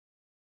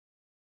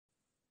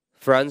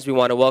Friends, we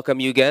want to welcome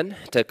you again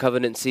to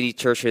Covenant City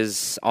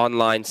Church's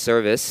online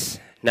service.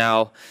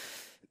 Now,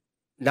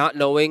 not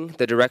knowing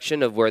the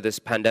direction of where this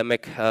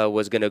pandemic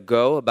was going to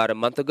go about a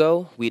month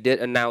ago, we did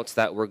announce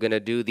that we're going to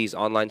do these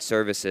online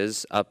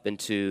services up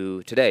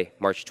into today,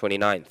 March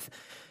 29th.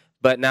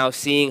 But now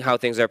seeing how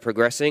things are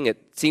progressing,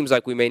 it seems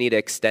like we may need to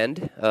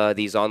extend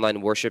these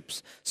online worship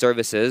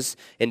services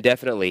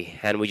indefinitely.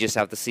 And we just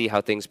have to see how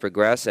things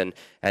progress and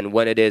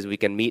when it is we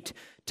can meet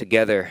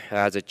together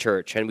as a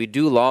church. And we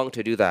do long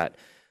to do that.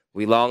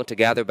 We long to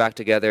gather back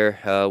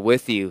together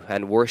with you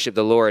and worship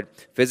the Lord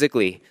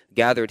physically,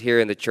 gathered here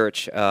in the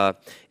church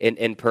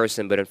in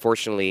person. But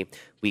unfortunately,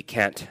 we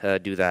can't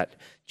do that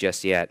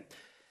just yet.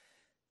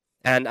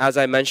 And as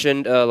I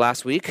mentioned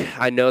last week,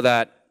 I know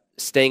that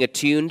staying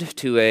attuned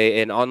to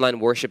an online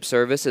worship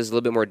service is a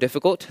little bit more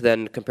difficult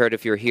than compared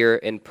if you're here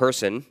in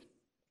person.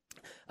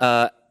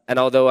 And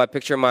although I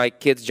picture my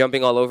kids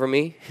jumping all over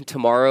me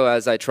tomorrow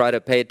as I try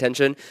to pay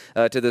attention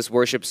to this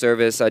worship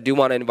service, I do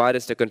want to invite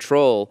us to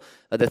control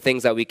the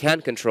things that we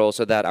can control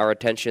so that our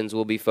attentions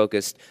will be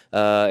focused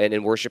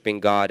in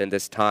worshiping God in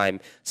this time.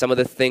 Some of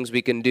the things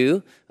we can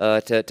do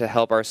to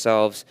help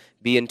ourselves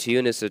be in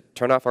tune is to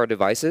turn off our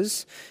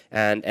devices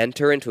and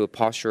enter into a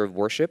posture of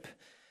worship.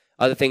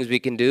 Other things we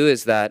can do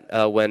is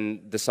that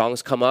when the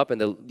songs come up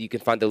and you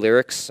can find the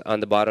lyrics on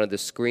the bottom of the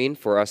screen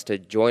for us to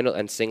join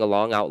and sing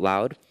along out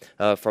loud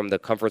from the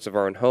comforts of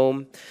our own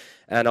home.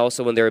 And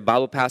also when there are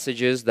Bible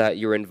passages that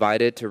you're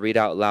invited to read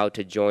out loud,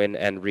 to join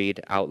and read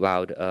out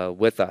loud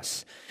with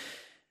us.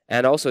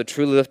 And also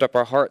truly lift up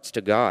our hearts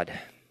to God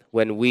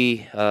when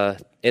we,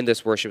 in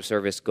this worship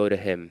service, go to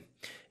Him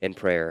in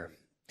prayer.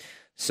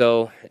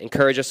 So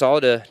encourage us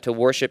all to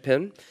worship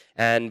Him.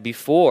 And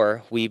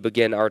before we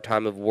begin our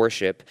time of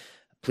worship,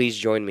 please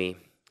join me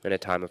in a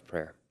time of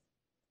prayer.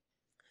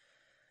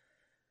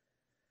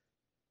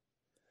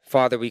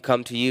 Father, we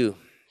come to you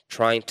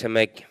trying to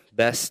make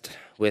best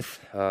with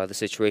the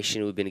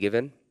situation we've been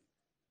given.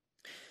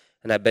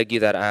 And I beg you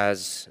that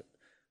as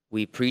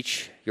we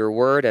preach your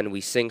word and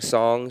we sing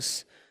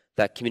songs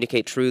that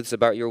communicate truths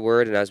about your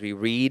word, and as we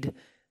read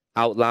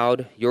out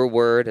loud your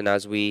word, and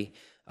as we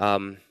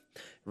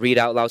read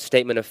out loud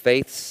statement of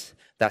faiths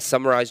that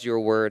summarize your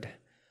word,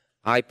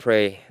 I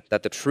pray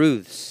that the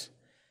truths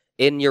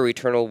in your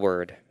eternal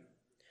word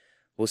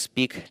will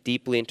speak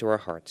deeply into our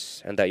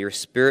hearts, and that your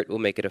Spirit will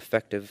make it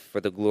effective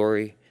for the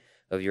glory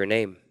of your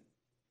name.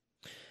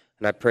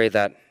 And I pray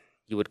that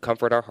you would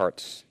comfort our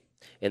hearts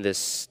in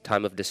this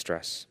time of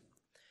distress,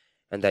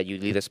 and that you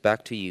lead us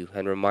back to you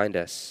and remind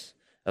us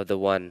of the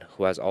one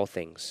who has all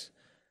things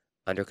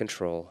under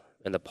control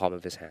in the palm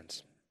of his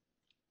hands.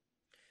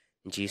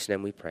 In Jesus'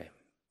 name we pray.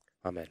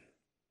 Amen.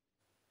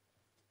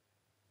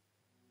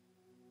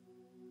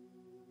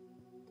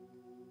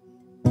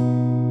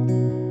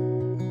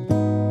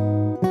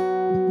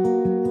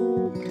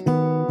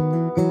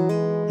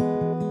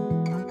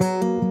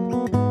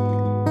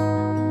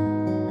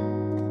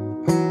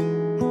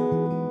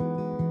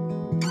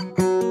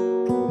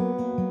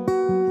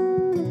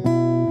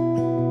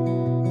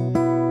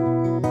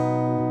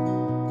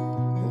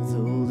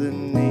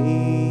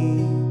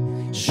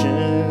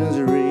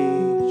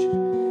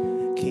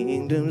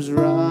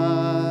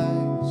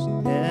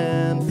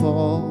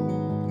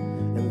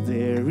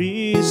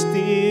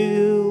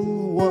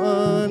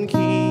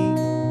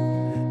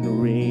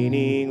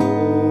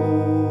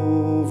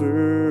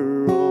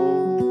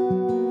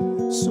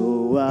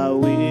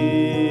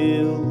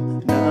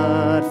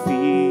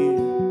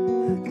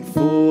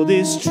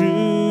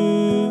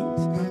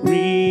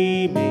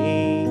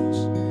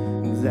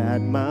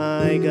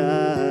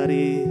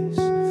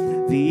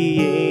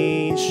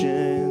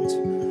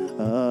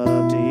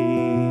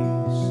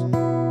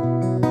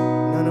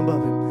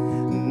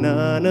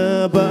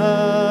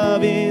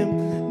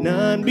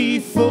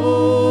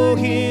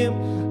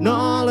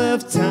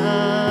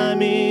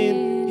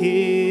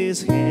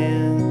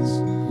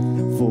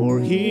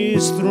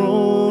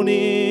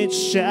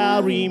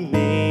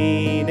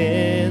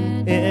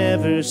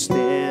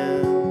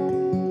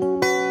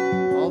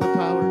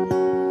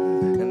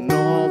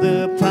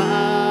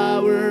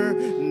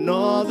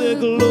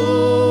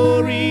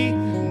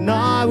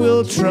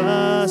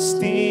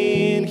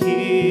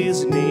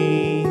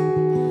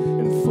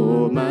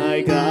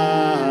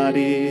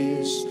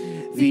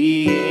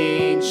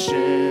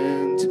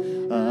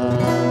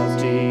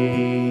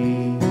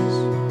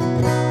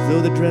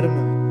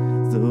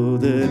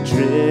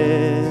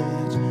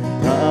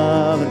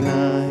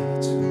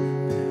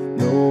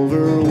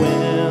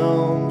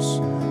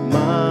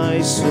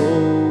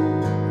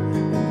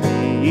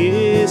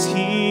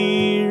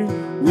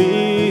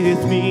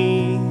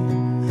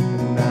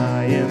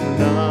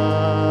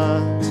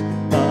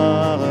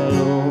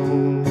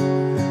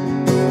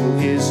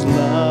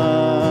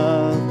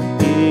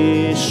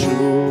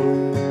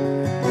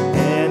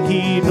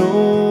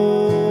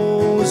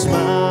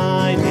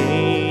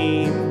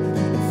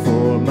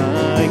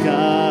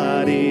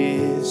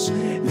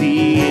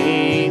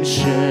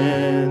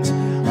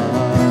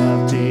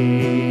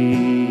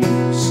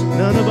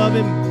 None above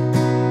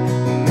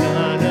him,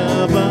 none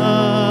above.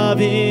 above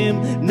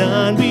him,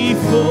 none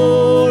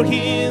before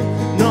him,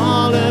 and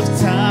all of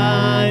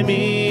time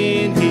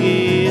in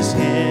his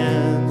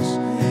hands.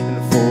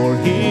 And for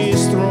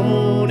his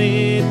throne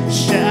it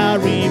shall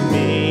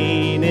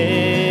remain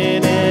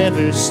and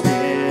ever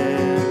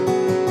stand.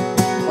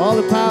 All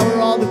the power,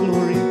 all the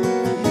glory,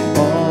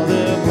 all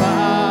the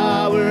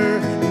power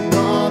and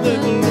all the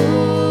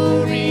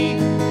glory,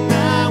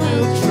 I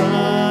will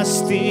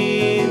trust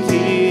in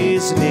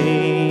his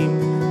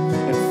name.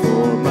 And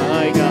for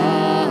my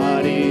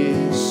God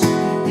is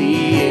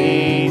the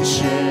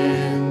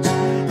Ancient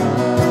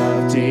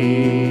of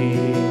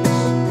Days.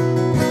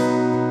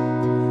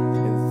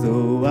 And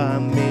though I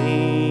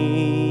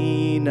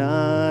may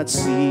not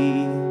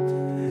see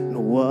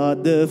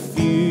what the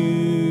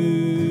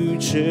future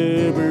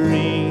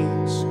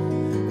brings,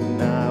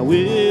 and I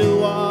will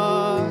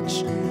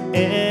watch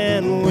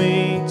and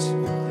wait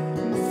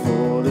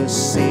for the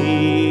Savior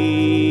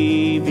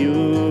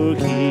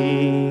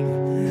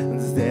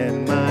King,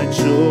 then my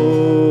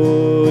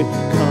joy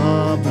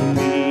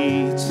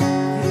complete,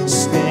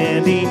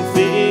 standing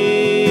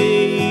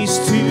face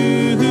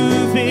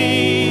to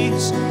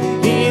face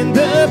in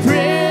the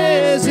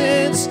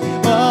presence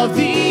of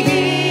the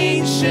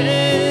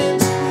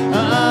Ancient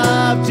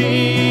of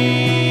Days.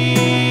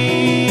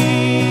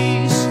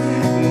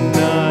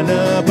 None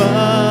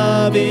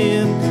above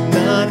him,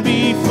 none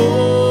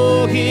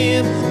before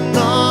him, and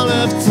all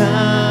of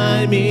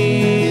time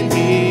in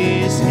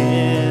his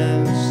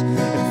hands.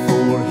 And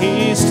for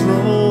his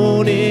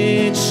throne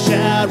it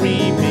shall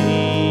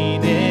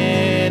remain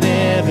and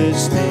ever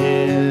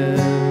stand.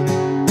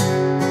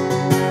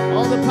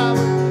 All the power,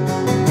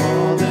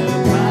 all the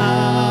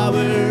power,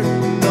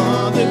 and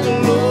all the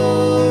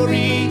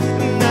glory,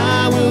 and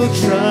I will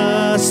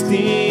trust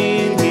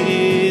in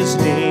his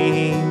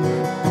name.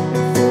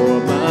 And for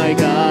my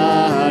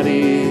God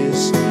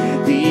is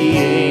the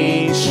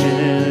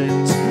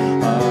Ancient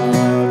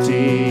of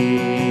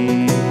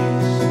Days.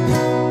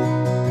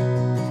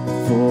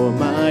 For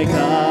my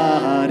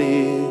God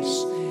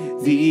is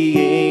the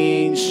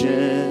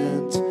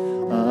Ancient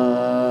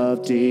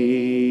of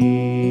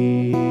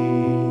Days.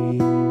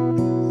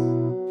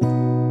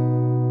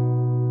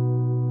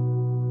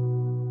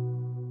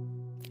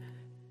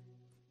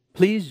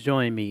 Please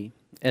join me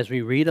as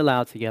we read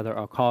aloud together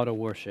our call to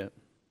worship.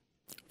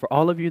 For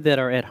all of you that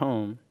are at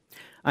home,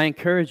 I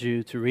encourage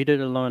you to read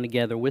it along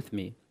together with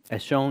me,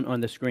 as shown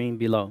on the screen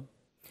below.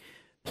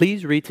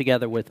 Please read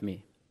together with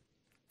me.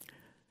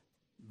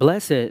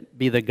 Blessed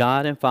be the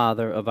God and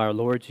Father of our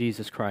Lord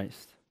Jesus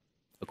Christ.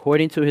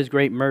 According to his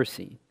great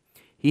mercy,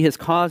 he has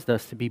caused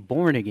us to be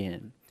born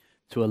again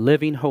to a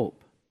living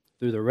hope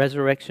through the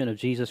resurrection of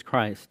Jesus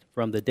Christ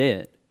from the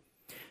dead,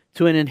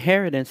 to an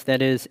inheritance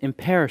that is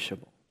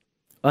imperishable,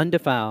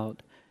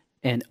 undefiled,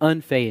 and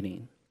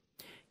unfading,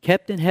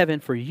 kept in heaven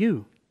for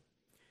you,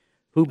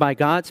 who by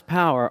God's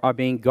power are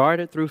being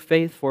guarded through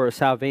faith for a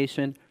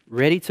salvation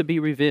ready to be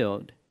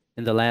revealed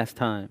in the last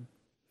time.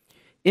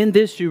 In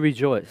this you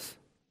rejoice,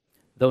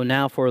 though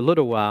now for a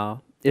little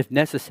while, if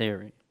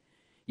necessary,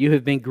 you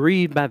have been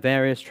grieved by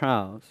various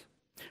trials,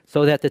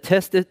 so that the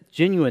tested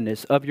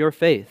genuineness of your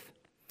faith,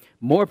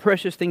 more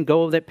precious than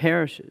gold that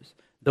perishes,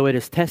 though it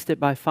is tested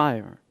by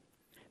fire,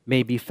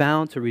 may be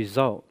found to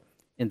result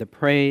in the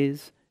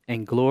praise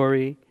and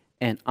glory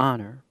and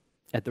honor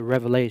at the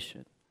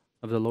revelation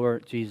of the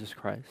Lord Jesus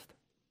Christ.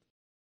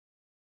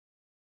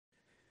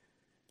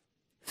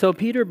 So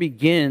Peter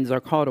begins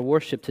our call to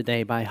worship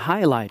today by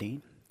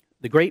highlighting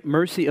the great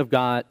mercy of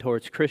God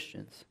towards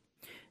Christians.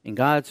 And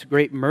God's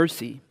great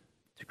mercy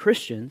to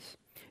Christians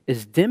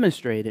is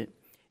demonstrated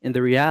in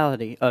the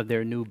reality of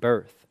their new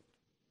birth,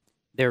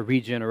 their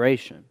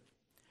regeneration.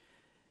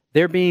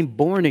 They're being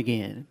born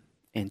again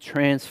and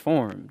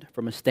transformed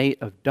from a state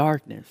of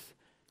darkness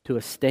to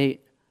a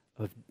state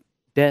of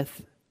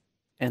death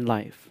and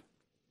life.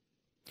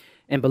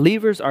 And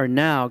believers are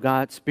now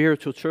God's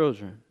spiritual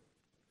children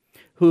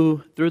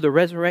who, through the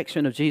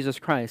resurrection of Jesus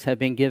Christ, have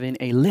been given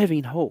a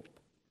living hope,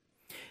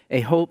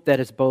 a hope that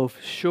is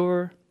both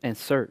sure and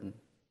certain,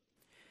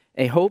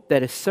 a hope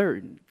that is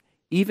certain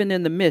even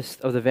in the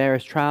midst of the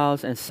various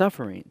trials and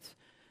sufferings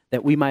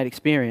that we might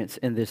experience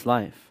in this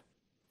life.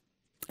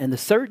 And the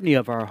certainty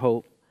of our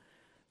hope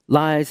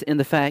lies in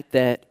the fact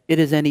that it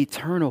is an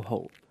eternal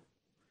hope,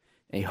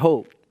 a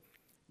hope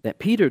that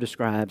Peter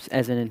describes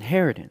as an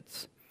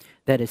inheritance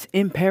that is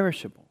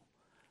imperishable,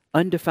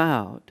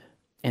 undefiled,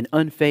 and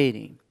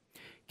unfading,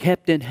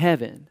 kept in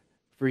heaven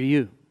for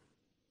you,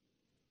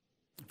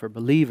 for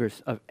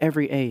believers of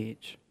every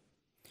age.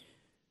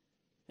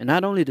 And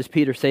not only does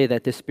Peter say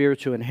that this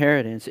spiritual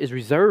inheritance is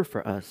reserved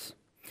for us,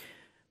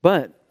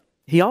 but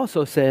he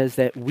also says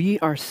that we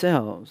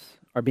ourselves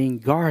are being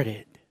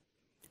guarded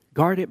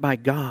by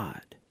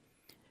God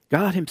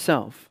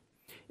himself,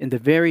 in the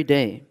very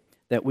day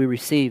that we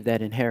receive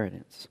that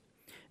inheritance.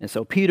 And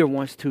so Peter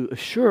wants to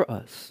assure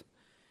us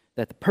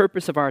that the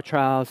purpose of our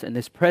trials in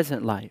this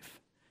present life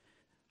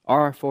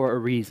are for a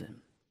reason.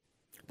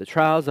 The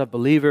trials of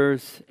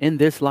believers in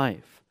this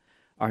life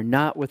are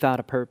not without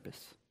a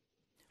purpose,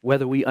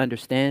 whether we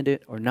understand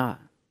it or not.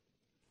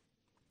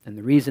 And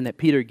the reason that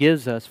Peter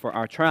gives us for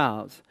our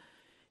trials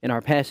in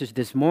our passage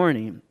this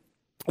morning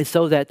is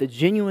so that the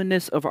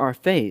genuineness of our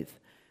faith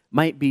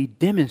might be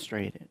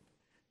demonstrated,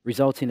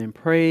 resulting in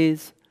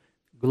praise,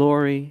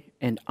 glory,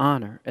 and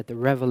honor at the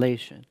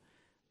revelation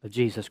of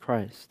Jesus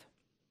Christ.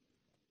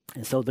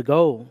 And so the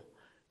goal,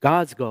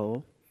 God's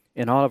goal,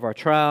 in all of our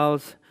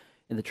trials,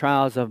 in the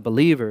trials of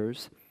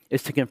believers,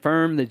 is to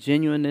confirm the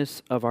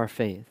genuineness of our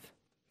faith.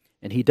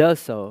 And He does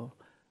so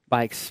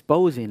by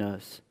exposing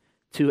us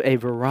to a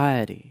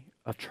variety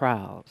of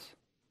trials.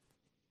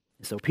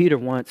 And so Peter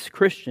wants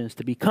Christians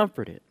to be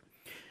comforted,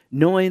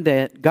 knowing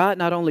that God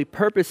not only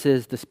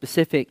purposes the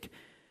specific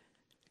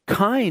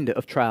kind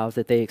of trials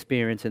that they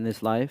experience in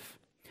this life,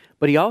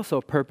 but He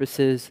also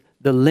purposes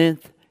the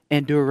length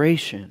and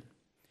duration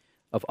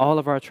of all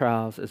of our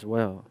trials as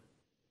well.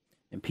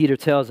 And Peter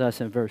tells us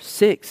in verse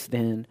 6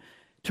 then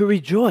to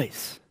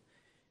rejoice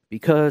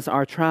because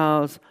our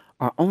trials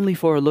are only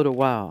for a little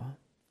while,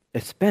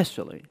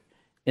 especially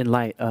in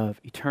light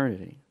of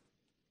eternity.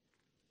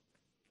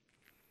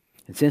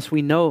 And since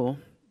we know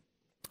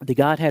that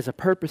God has a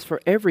purpose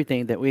for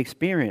everything that we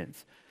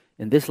experience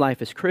in this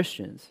life as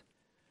Christians,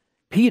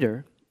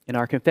 Peter, in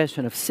our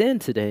confession of sin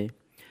today,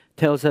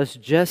 tells us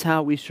just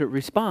how we should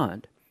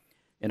respond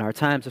in our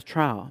times of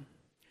trial.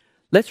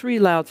 Let's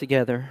read aloud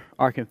together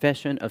our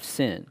confession of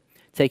sin,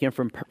 taken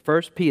from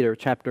 1 Peter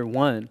chapter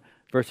 1,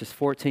 verses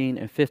 14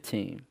 and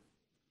 15.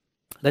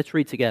 Let's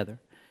read together.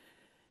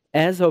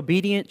 As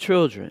obedient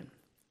children,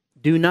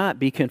 do not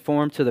be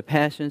conformed to the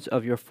passions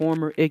of your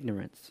former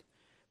ignorance,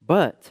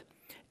 but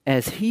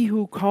as He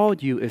who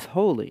called you is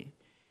holy,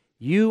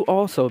 you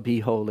also be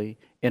holy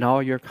in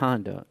all your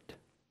conduct.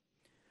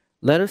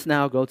 Let us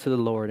now go to the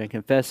Lord and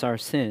confess our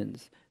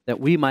sins, that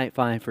we might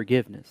find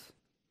forgiveness.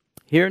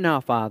 Hear now,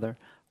 Father,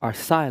 our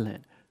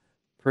silent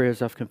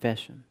prayers of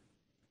confession.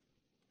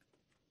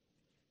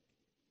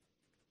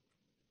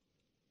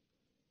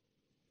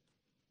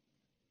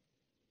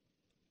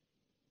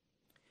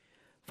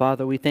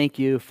 Father, we thank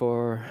you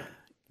for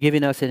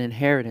giving us an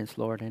inheritance,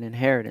 Lord, an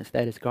inheritance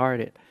that is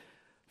guarded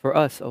for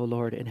us, O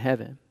Lord, in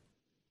heaven.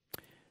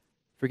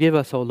 Forgive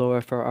us, O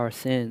Lord, for our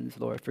sins,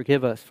 Lord.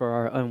 Forgive us for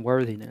our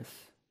unworthiness.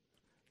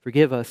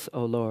 Forgive us,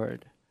 O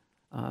Lord,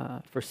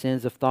 for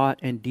sins of thought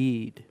and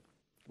deed.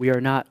 We are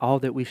not all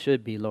that we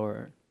should be,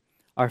 Lord.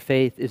 Our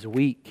faith is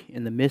weak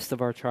in the midst of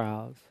our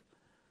trials.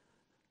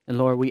 And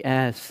Lord, we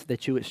ask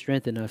that you would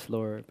strengthen us,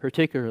 Lord,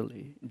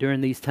 particularly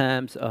during these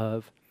times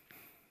of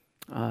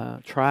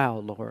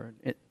trial, Lord,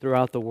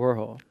 throughout the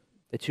world,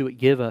 that you would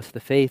give us the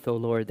faith, O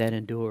Lord, that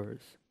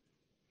endures.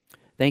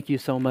 Thank you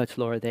so much,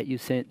 Lord, that you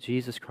sent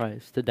Jesus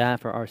Christ to die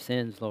for our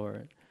sins,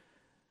 Lord,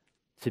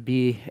 to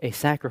be a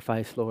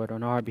sacrifice, Lord,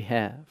 on our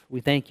behalf.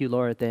 We thank you,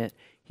 Lord, that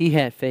He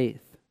had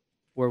faith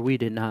where we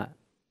did not.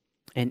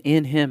 And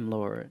in Him,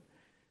 Lord,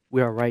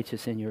 we are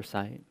righteous in your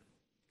sight.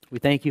 We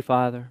thank you,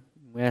 Father.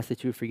 We ask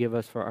that you forgive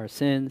us for our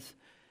sins.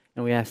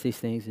 And we ask these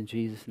things in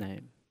Jesus'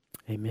 name.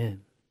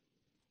 Amen.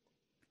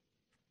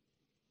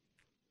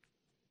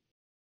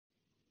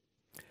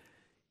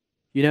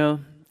 You know,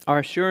 our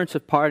assurance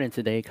of pardon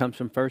today comes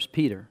from 1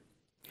 Peter.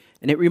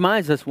 And it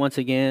reminds us once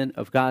again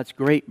of God's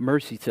great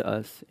mercy to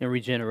us in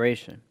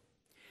regeneration.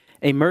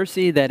 A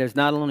mercy that has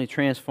not only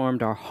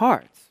transformed our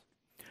hearts,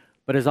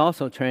 but has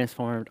also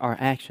transformed our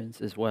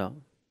actions as well.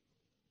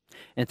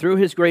 And through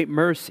His great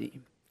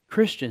mercy,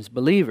 Christians,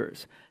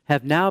 believers,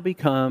 have now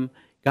become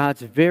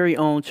God's very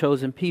own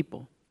chosen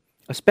people,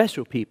 a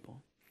special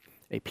people,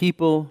 a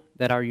people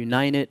that are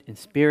united in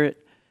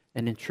spirit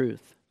and in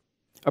truth,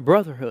 a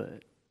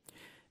brotherhood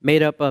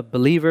made up of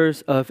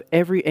believers of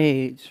every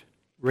age,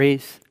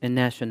 race, and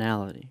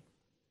nationality.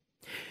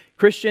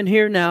 Christian,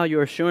 hear now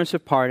your assurance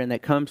of pardon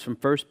that comes from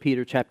 1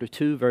 Peter chapter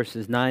 2,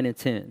 verses 9 and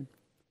 10.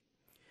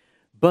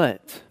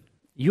 But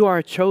you are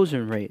a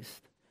chosen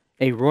race,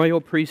 a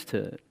royal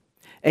priesthood,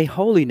 a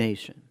holy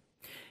nation,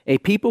 a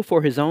people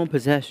for His own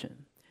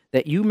possession,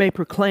 that you may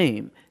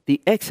proclaim the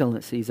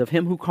excellencies of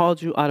Him who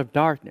called you out of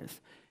darkness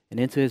and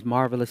into His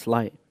marvelous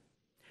light.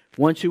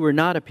 Once you were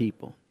not a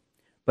people,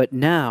 but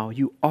now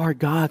you are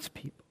God's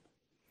people.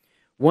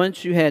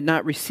 Once you had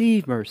not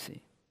received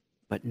mercy,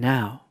 but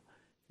now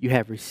you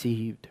have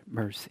received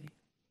mercy.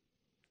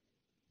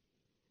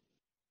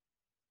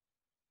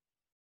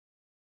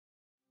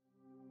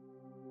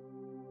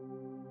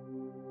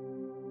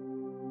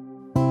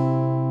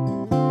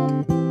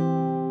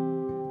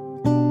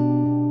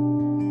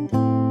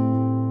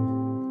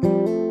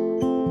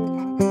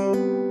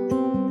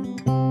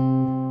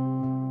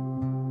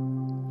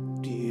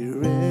 Dear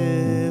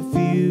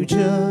refuge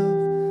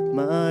of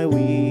my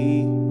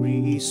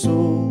weary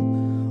soul,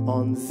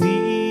 on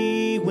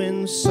Thee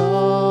when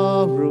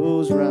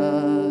sorrows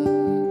rise,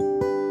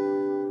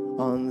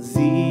 on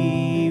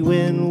Thee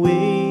when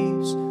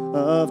waves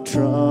of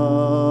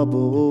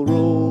trouble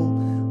roll,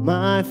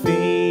 my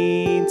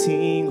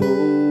fainting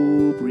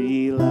hope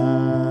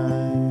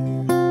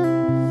relies.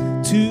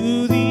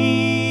 To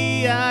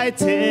Thee I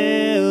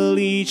tell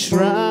each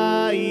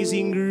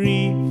rising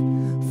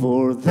grief,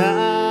 for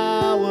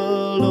Thou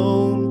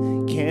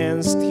alone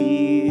canst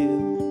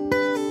heal.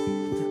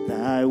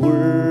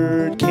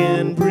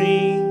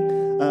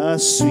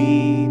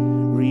 sweet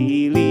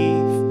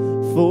relief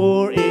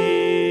for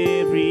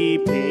every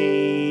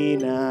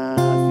pain I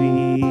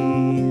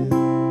feel.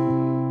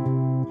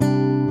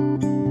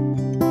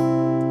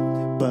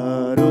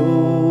 But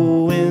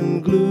oh,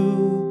 when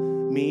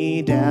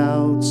gloomy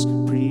doubts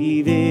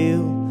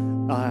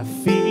prevail, I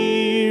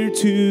fear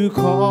to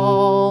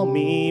call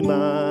me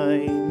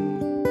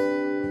mine.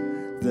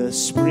 The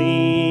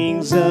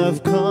springs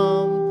of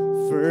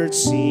comfort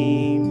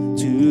seem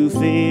to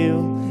fail,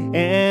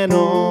 and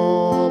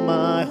all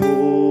my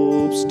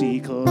hopes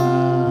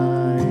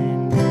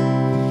decline.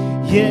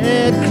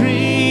 Yet,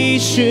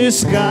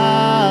 gracious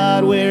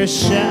God, where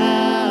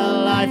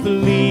shall I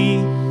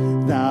flee?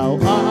 Thou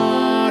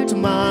art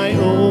my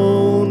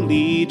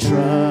only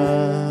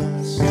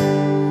trust,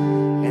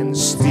 and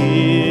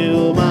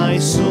still my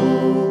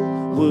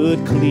soul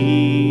would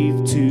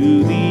cleave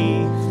to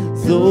thee,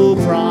 though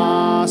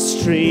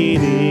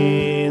prostrate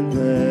in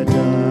the dust.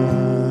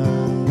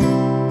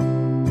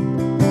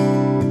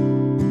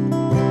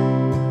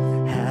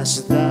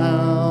 Hast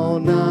thou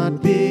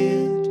not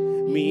bid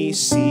me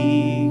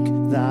seek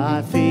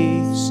thy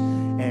face,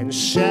 and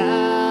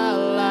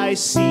shall I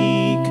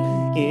seek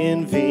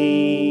in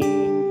vain?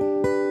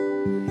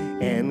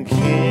 And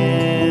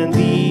can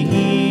the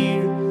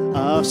ear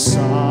of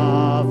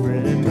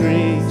sovereign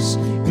grace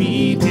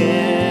be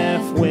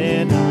deaf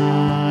when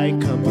I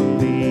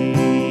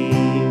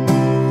complain?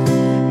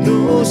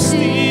 No,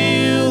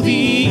 still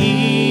the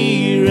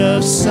ear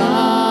of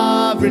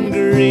sovereign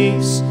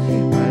grace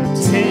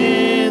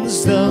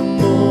attends the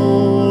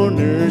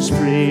mourner's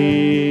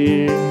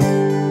prayer.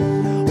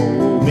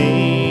 Oh,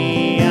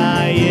 may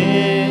I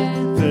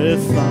ever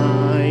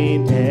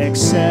find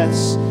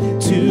access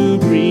to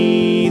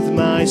breathe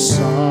my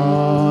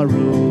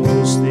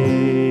sorrows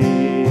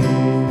there.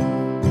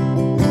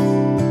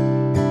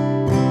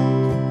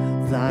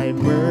 Thy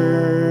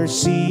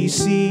mercy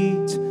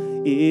seat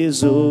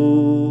is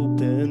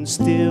open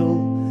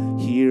still.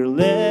 Here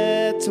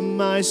let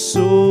my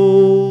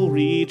soul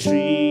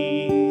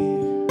retreat.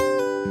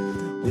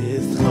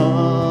 With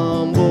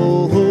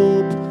humble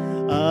hope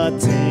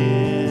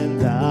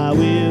attend thy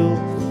will,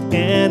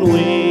 and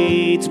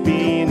wait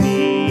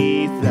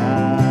beneath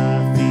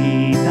thy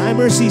feet. Thy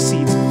mercy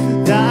seat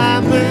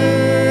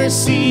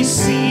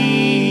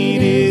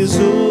is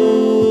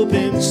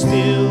open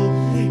still.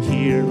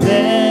 Here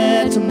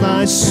let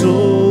my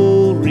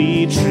soul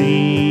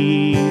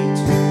retreat.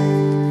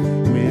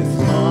 With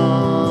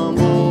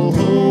humble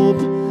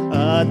hope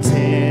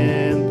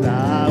attend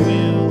thy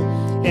will,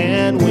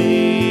 and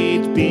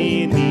wait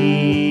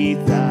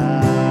beneath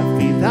thy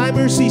feet. Thy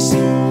mercy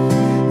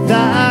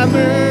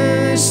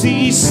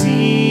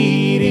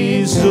seat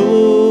is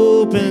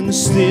open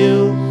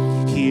still.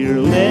 Here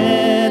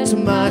let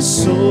my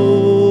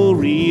soul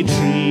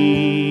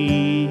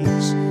retreat.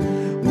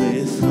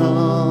 With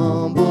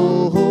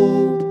humble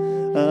hope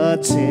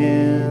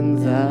attend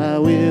thy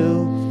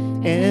will,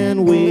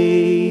 and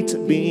wait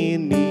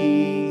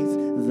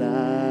beneath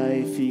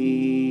thy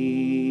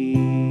feet.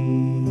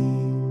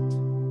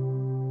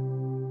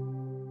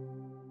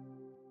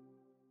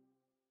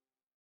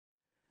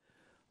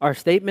 Our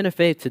statement of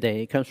faith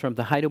today comes from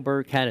the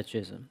Heidelberg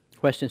Catechism,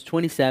 questions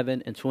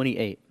 27 and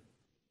 28.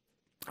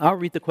 I'll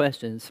read the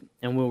questions,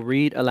 and we'll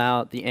read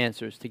aloud the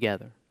answers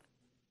together.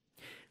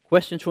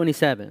 Question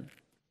 27.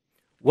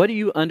 What do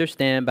you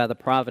understand by the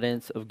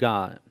providence of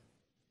God?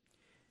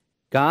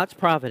 God's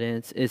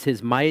providence is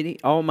his mighty,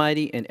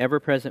 almighty, and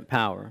ever-present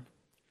power,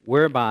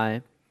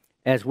 whereby,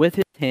 as with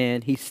his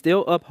hand, he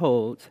still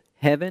upholds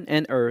heaven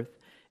and earth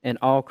and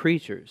all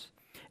creatures,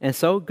 and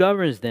so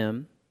governs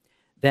them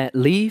that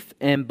leaf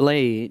and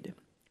blade,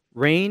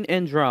 rain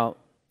and drought,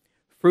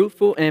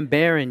 fruitful and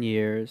barren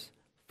years,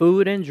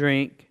 food and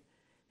drink,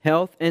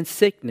 health and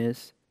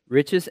sickness,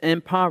 riches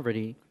and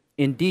poverty,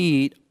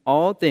 indeed,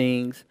 all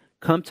things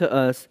come to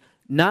us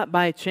not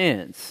by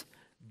chance,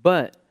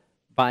 but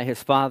by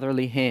his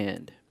fatherly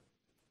hand.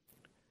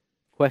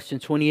 Question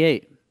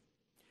 28.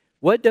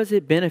 What does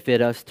it benefit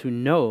us to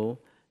know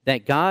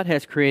that God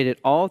has created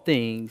all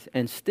things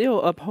and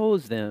still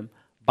upholds them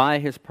by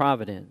his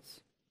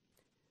providence?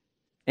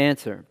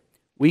 Answer.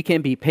 We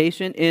can be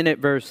patient in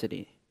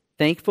adversity,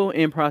 thankful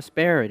in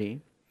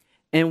prosperity,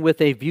 and with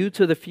a view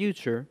to the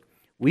future,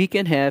 we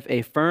can have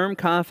a firm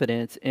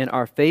confidence in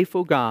our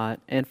faithful God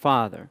and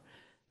Father,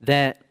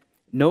 that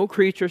no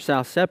creature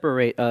shall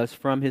separate us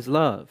from his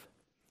love.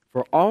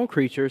 For all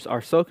creatures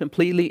are so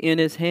completely in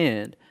his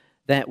hand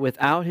that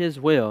without his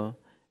will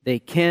they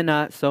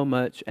cannot so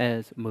much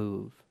as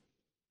move.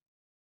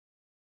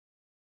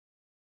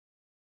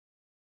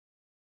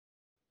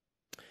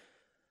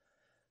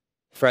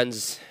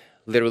 Friends,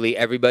 literally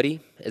everybody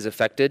is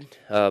affected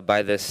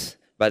by this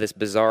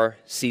bizarre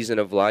season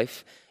of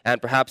life.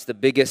 And perhaps the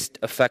biggest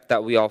effect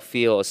that we all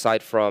feel,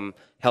 aside from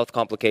health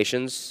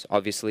complications,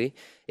 obviously,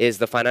 is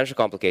the financial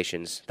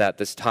complications that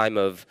this time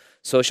of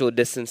social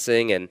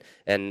distancing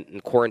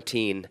and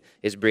quarantine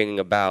is bringing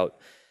about.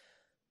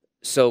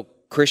 So,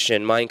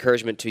 Christian, my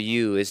encouragement to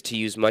you is to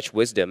use much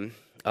wisdom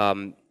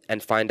and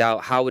and find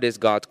out how it is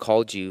God's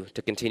called you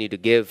to continue to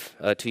give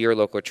to your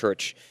local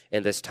church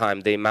in this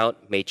time. The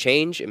amount may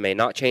change, it may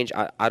not change.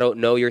 I don't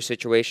know your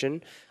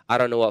situation. I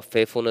don't know what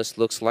faithfulness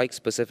looks like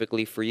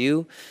specifically for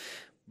you,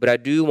 but I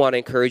do want to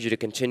encourage you to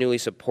continually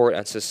support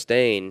and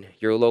sustain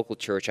your local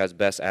church as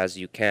best as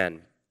you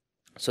can,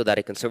 so that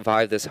it can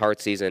survive this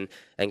hard season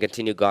and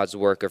continue God's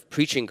work of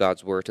preaching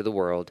God's word to the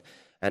world,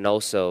 and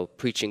also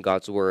preaching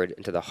God's word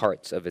into the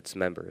hearts of its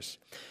members.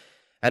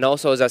 And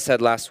also, as I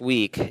said last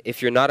week, if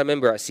you're not a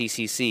member at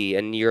CCC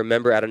and you're a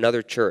member at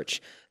another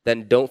church,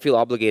 then don't feel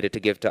obligated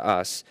to give to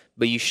us.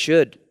 But you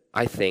should,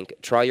 I think,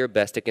 try your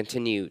best to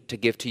continue to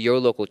give to your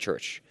local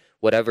church,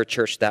 whatever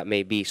church that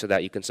may be, so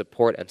that you can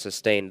support and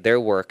sustain their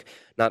work,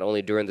 not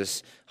only during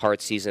this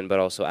hard season, but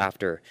also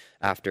after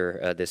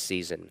this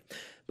season.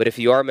 But if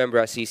you are a member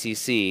at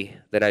CCC,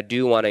 then I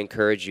do want to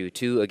encourage you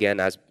to, again,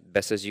 as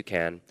best as you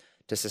can,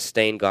 to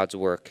sustain God's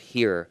work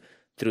here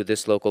through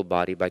this local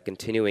body by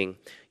continuing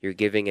your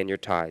giving and your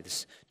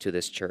tithes to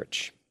this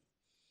church.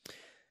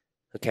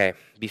 Okay,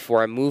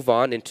 before I move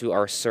on into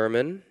our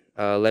sermon,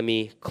 let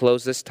me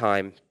close this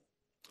time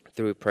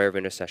through a prayer of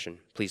intercession.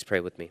 Please pray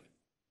with me.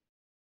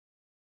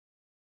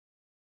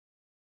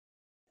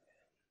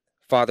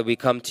 Father, we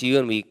come to you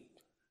and we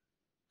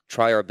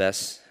try our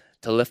best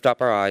to lift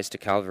up our eyes to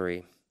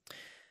Calvary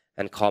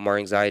and calm our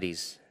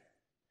anxieties,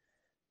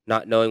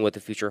 not knowing what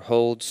the future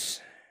holds,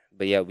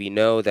 but yet we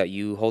know that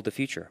you hold the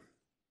future.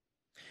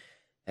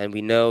 And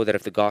we know that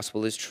if the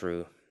gospel is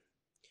true,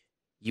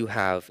 you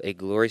have a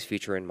glorious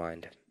future in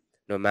mind,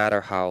 no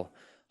matter how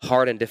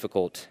hard and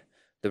difficult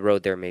the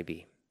road there may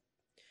be.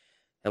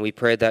 And we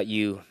pray that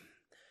you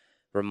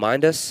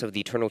remind us of the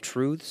eternal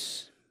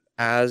truths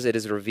as it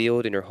is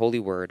revealed in your holy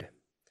word.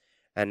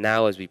 And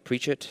now as we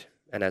preach it,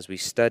 and as we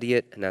study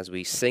it, and as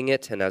we sing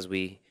it, and as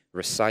we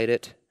recite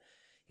it,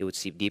 it would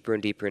seep deeper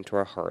and deeper into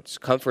our hearts,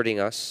 comforting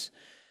us,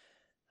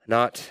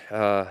 not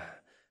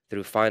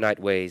through finite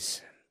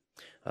ways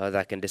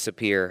that can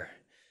disappear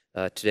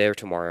today or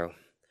tomorrow,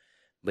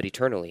 but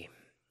eternally.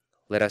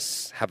 Let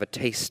us have a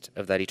taste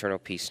of that eternal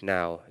peace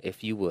now,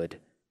 if you would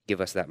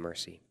give us that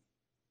mercy.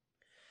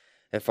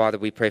 And Father,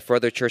 we pray for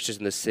other churches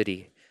in the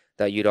city,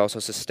 that you'd also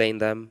sustain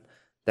them,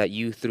 that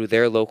you, through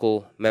their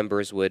local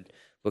members, would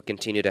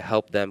continue to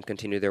help them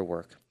continue their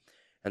work,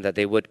 and that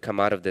they would come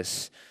out of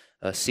this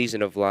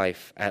season of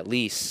life at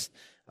least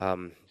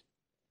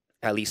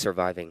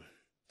surviving.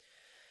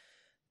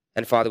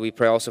 And Father, we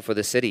pray also for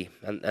the city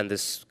and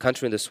this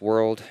country and this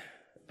world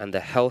and the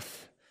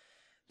health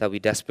that we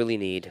desperately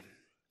need.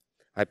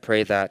 I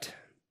pray that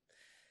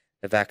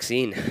a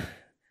vaccine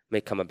may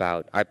come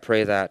about. I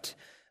pray that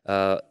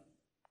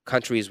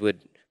countries would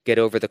get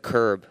over the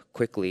curb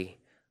quickly.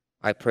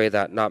 I pray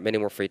that not many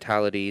more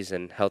fatalities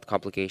and health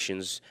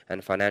complications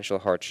and financial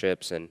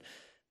hardships and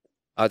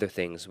other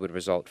things would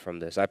result from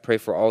this. I pray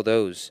for all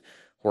those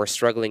who are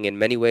struggling in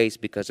many ways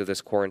because of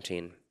this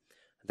quarantine,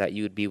 that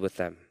you would be with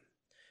them,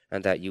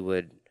 and that you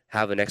would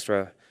have an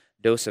extra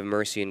dose of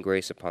mercy and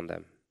grace upon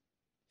them.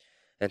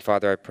 And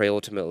Father, I pray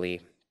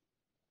ultimately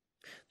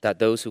that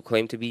those who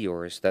claim to be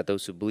yours, that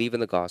those who believe in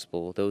the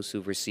gospel, those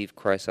who've received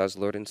Christ as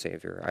Lord and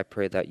Savior, I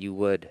pray that you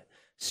would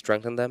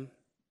strengthen them,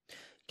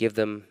 give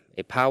them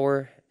a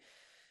power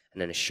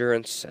and an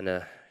assurance and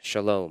a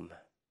shalom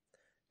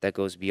that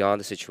goes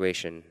beyond the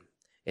situation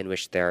in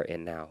which they're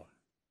in now.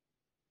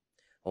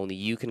 Only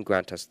you can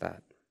grant us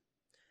that.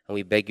 And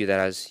we beg you that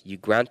as you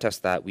grant us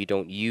that, we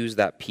don't use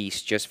that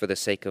peace just for the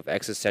sake of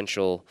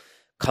existential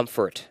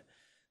comfort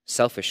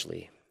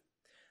selfishly,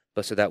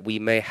 but so that we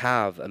may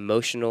have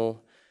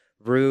emotional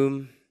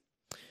room,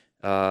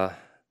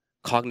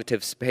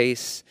 cognitive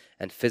space,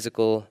 and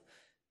physical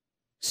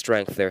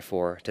strength,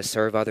 therefore, to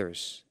serve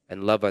others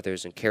and love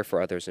others and care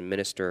for others and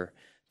minister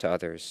to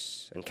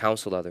others and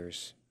counsel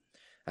others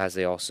as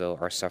they also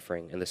are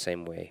suffering in the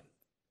same way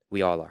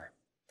we all are.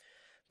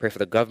 Pray for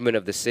the government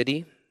of the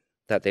city,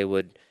 that they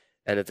would,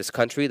 and of this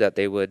country, that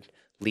they would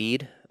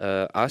lead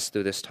us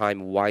through this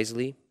time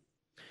wisely,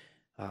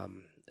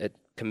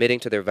 committing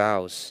to their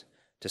vows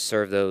to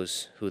serve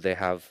those who they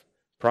have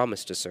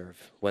promised to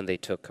serve when they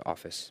took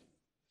office.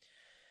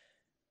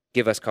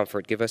 Give us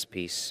comfort, give us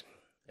peace.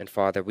 And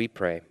Father, we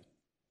pray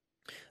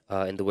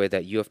in the way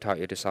that you have taught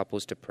your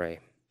disciples to pray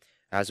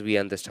as we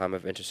end this time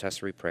of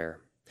intercessory prayer.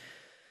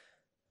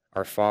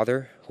 Our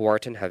Father, who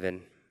art in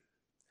heaven,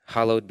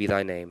 hallowed be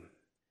thy name.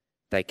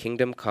 Thy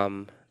kingdom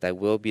come, thy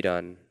will be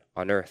done,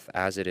 on earth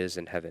as it is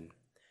in heaven.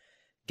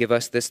 Give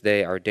us this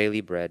day our daily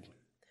bread,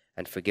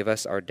 and forgive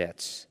us our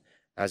debts,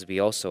 as we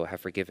also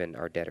have forgiven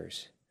our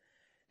debtors.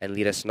 And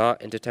lead us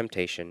not into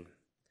temptation,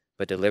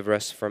 but deliver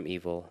us from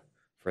evil.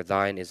 For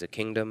thine is the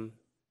kingdom,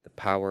 the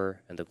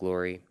power, and the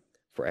glory,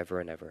 forever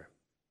and ever.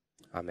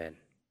 Amen.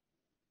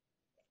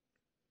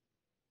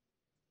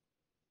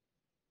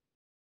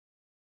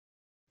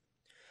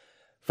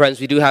 Friends,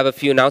 we do have a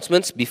few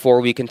announcements before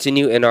we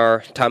continue in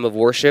our time of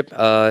worship.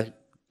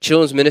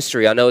 Children's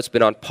ministry, I know it's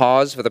been on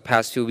pause for the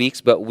past 2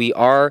 weeks, but we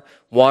are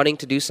wanting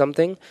to do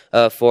something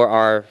for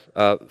our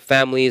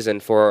families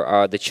and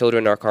for the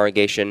children in our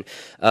congregation.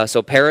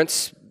 So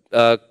parents,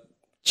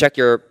 check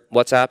your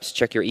WhatsApps,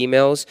 check your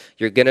emails.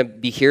 You're going to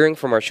be hearing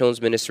from our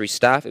children's ministry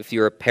staff, if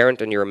you're a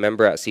parent and you're a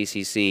member at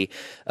CCC,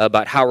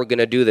 about how we're going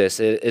to do this.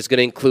 It's going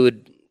to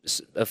include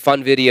a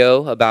fun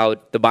video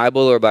about the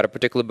Bible or about a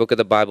particular book of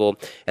the Bible,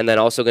 and then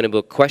also going to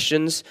be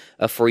questions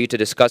for you to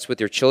discuss with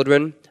your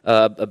children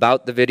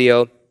about the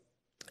video.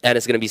 And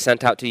it's going to be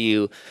sent out to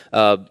you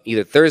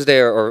either Thursday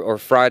or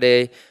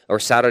Friday or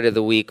Saturday of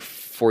the week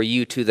for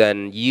you to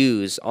then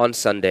use on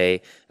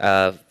Sunday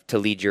to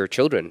lead your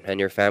children and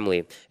your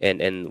family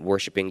in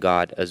worshiping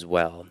God as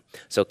well.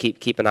 So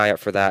keep an eye out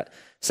for that.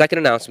 Second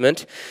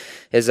announcement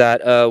is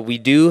that we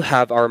do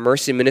have our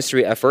mercy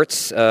ministry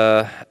efforts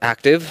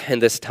active in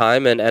this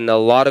time, and a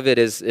lot of it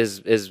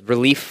is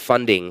relief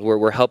funding, where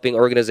we're helping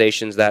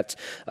organizations that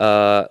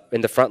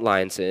in the front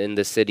lines in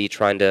the city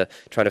trying to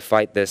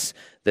fight this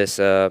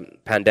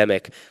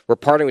pandemic. We're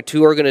partnering with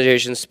two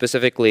organizations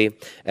specifically,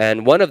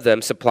 and one of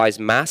them supplies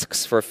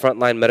masks for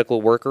frontline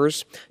medical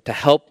workers to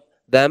help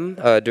them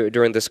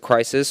during this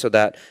crisis so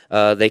that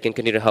they can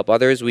continue to help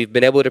others. We've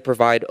been able to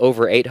provide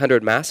over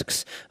 800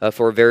 masks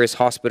for various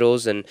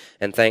hospitals, and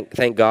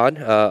thank God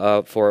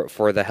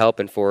for the help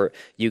and for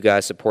you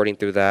guys supporting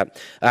through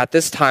that. At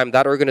this time,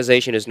 that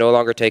organization is no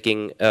longer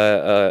taking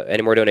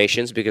any more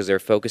donations because they're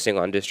focusing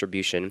on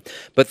distribution.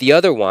 But the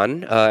other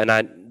one,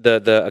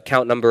 the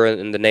account number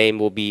and the name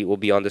will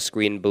be on the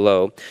screen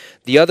below.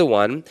 The other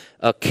one,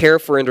 Care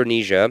for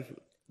Indonesia,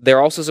 they're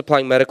also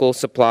supplying medical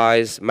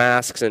supplies,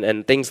 masks,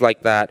 and things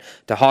like that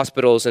to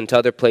hospitals and to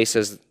other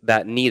places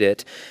that need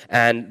it.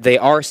 And they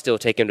are still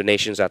taking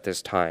donations at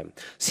this time.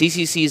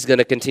 CCC is going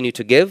to continue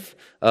to give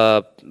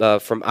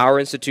from our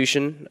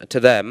institution to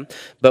them,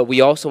 but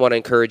we also want to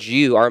encourage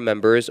you, our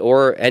members,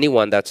 or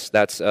anyone that's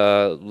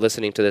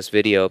listening to this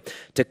video,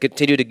 to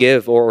continue to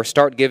give or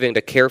start giving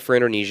to Care for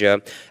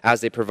Indonesia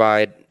as they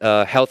provide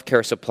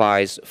healthcare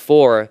supplies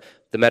for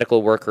the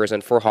medical workers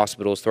and for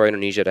hospitals throughout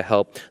Indonesia to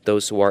help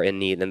those who are in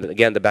need. And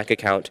again, the bank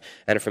account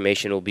and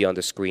information will be on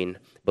the screen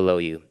below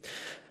you.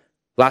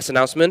 Last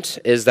announcement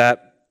is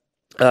that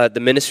the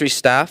ministry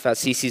staff at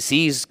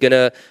CCC is going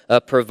to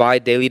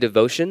provide daily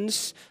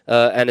devotions,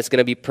 and it's going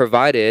to be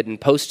provided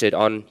and posted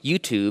on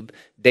YouTube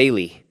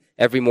daily,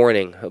 every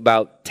morning,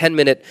 about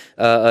 10-minute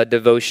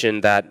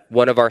devotion that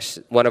one of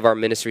our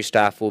ministry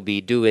staff will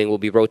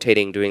be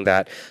rotating doing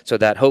that, so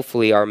that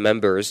hopefully our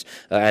members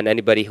and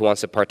anybody who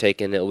wants to partake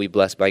in it will be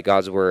blessed by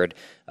God's word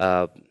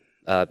 10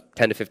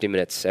 to 15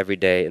 minutes every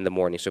day in the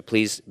morning. So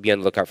please be on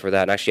the lookout for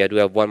that. And actually, I do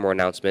have one more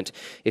announcement.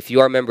 If you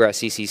are a member at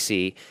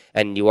CCC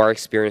and you are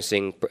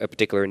experiencing a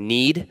particular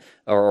need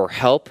or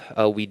help,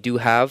 we do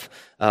have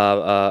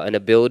an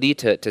ability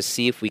to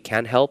see if we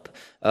can help,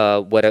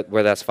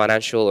 whether that's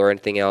financial or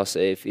anything else.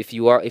 If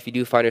you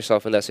do find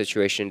yourself in that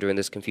situation during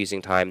this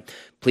confusing time,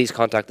 please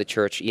contact the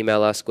church,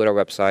 email us, go to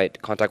our website,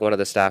 contact one of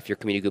the staff, your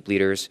community group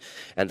leaders,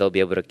 and they'll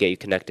be able to get you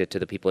connected to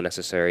the people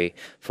necessary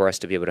for us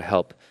to be able to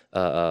help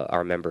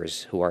our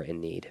members who are in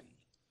need.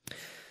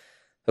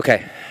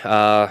 Okay,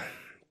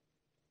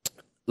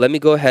 let me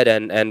go ahead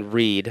and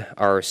read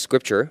our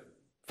scripture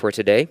for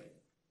today.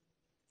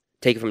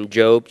 Take it from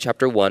Job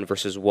chapter 1,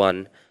 verses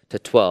 1 to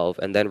 12,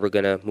 and then we're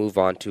going to move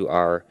on to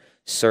our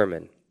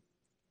sermon.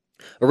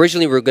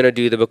 Originally, we were going to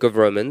do the book of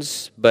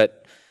Romans,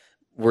 but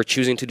we're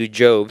choosing to do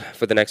Job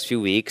for the next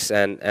few weeks,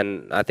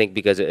 and I think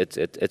because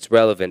it's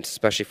relevant,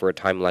 especially for a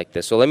time like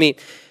this. So let me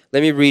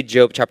read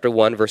Job chapter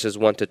 1, verses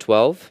 1 to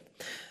 12,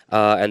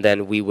 and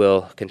then we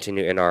will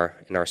continue in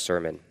our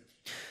sermon.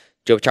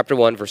 Job chapter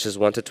 1, verses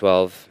 1 to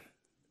 12.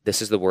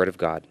 This is the word of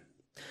God.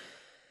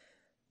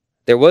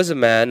 There was a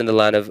man in the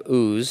land of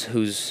Uz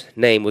whose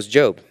name was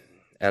Job,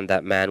 and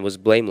that man was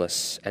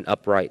blameless and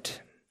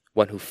upright,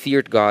 one who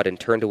feared God and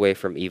turned away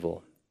from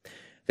evil.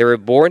 There were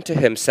born to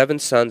him 7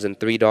 sons and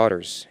 3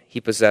 daughters.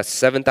 He possessed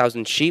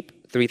 7,000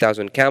 sheep,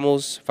 3,000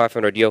 camels,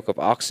 500 yoke of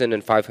oxen,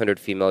 and 500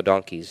 female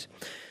donkeys,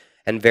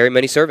 and very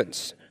many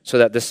servants, so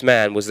that this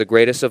man was the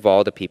greatest of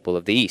all the people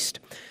of the East.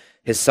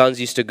 His sons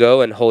used to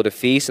go and hold a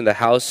feast in the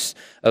house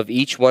of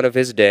each one of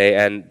his day,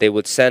 and they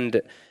would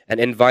send and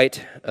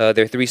invite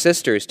their 3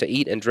 sisters to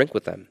eat and drink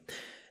with them.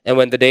 And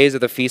when the days of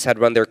the feast had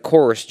run their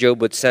course,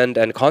 Job would send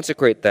and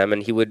consecrate them,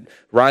 and he would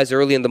rise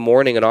early in the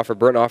morning and offer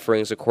burnt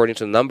offerings according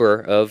to the number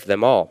of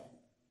them all.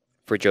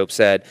 For Job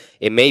said,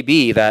 "It may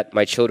be that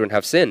my children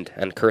have sinned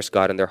and cursed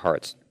God in their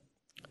hearts."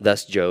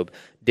 Thus Job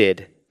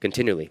did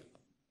continually.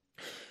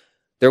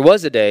 There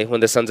was a day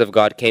when the sons of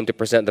God came to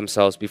present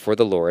themselves before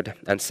the Lord,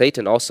 and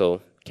Satan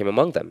also came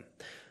among them.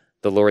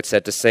 The Lord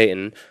said to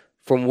Satan,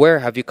 "From where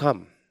have you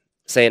come?"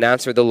 Satan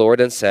answered the Lord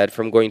and said,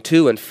 "From going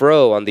to and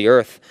fro on the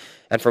earth,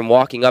 and from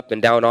walking up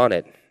and down on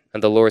it."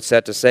 And the Lord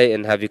said to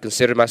Satan, "Have you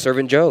considered my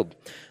servant Job,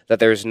 that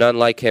there is none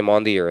like him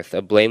on the earth,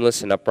 a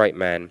blameless and upright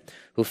man,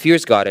 who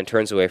fears God and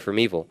turns away from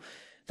evil?"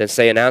 Then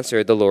Satan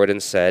answered the Lord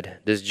and said,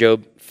 "Does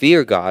Job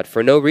fear God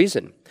for no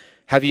reason?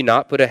 Have you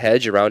not put a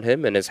hedge around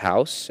him and his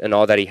house and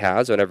all that he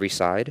has on every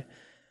side?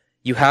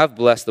 You have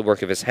blessed the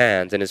work of his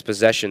hands, and his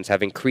possessions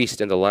have increased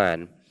in the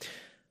land.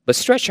 But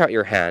stretch out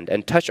your hand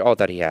and touch all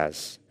that he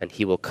has, and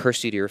he will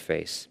curse you to your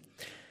face."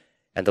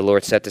 And the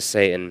Lord said to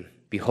Satan,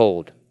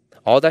 Behold,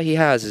 all that he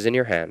has is in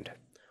your hand.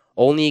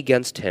 Only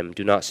against him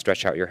do not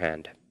stretch out your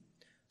hand.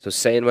 So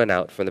Satan went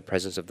out from the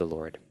presence of the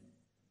Lord.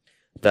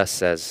 Thus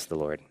says the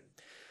Lord.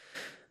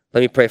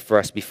 Let me pray for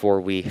us before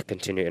we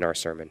continue in our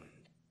sermon.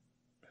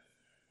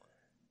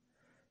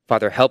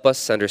 Father, help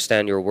us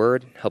understand your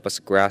word. Help us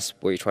grasp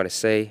what you're trying to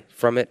say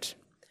from it,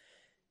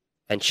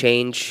 and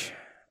change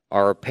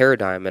our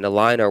paradigm and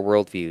align our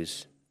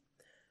worldviews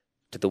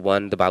to the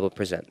one the Bible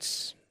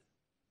presents.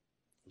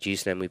 In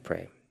Jesus' name we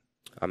pray.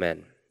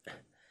 Amen.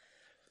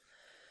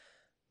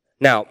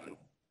 Now,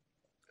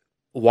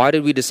 why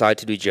did we decide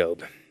to do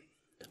Job?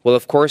 Well,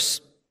 of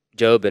course,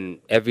 Job and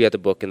every other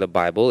book in the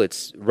Bible,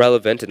 it's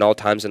relevant in all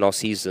times and all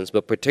seasons,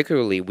 but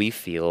particularly we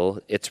feel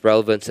its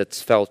relevance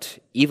is felt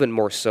even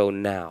more so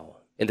now,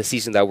 in the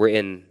season that we're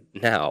in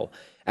now,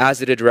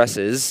 as it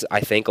addresses, I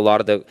think, a lot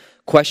of the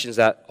questions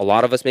that a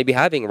lot of us may be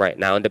having right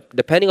now. And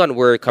depending on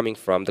where you're coming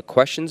from, the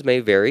questions may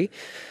vary.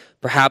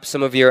 Perhaps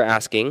some of you are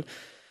asking,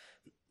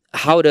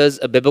 how does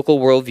a biblical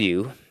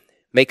worldview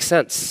make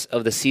sense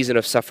of the season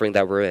of suffering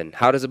that we're in?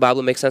 How does the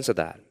Bible make sense of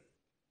that?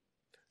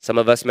 Some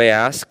of us may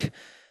ask,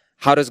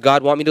 how does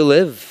God want me to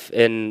live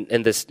in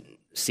this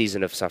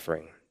season of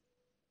suffering?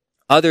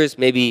 Others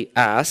maybe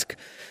ask,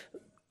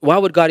 why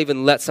would God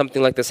even let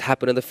something like this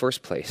happen in the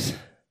first place?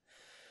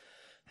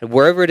 And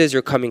wherever it is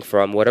you're coming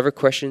from, whatever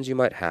questions you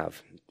might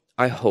have,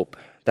 I hope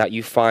that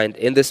you find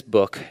in this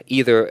book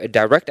either a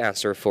direct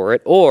answer for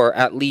it or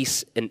at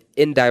least an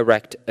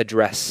indirect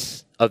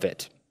address of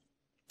it.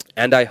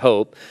 And I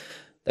hope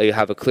that you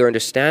have a clear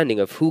understanding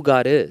of who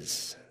God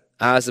is,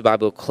 as the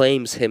Bible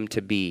claims him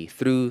to be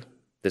through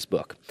this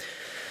book.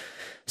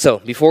 So,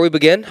 before we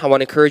begin, I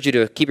want to encourage you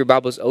to keep your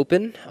Bibles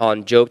open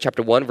on Job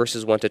chapter 1,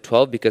 verses 1 to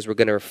 12, because we're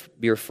going to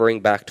be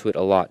referring back to it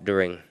a lot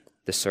during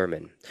the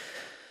sermon.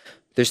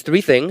 There's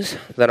three things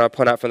that I'll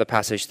point out from the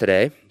passage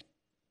today.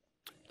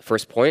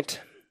 First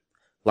point,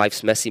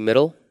 life's messy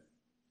middle.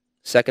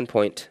 Second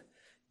point,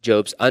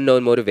 Job's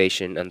unknown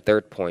motivation. And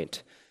third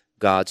point,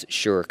 God's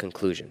sure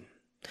conclusion.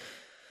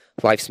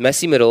 Life's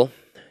messy middle,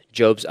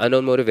 Job's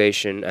unknown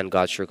motivation, and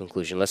God's sure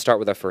conclusion. Let's start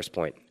with our first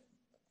point.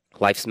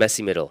 Life's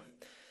messy middle.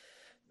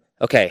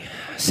 Okay,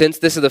 since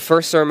this is the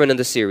first sermon in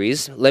the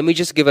series, let me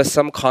just give us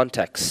some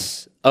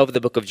context of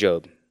the book of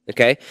Job,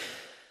 okay?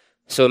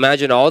 So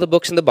imagine all the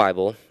books in the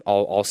Bible,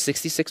 all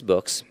 66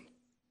 books,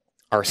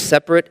 are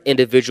separate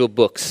individual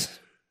books.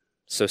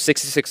 So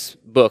 66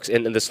 books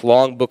in this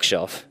long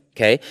bookshelf,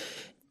 okay?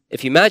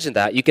 If you imagine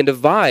that, you can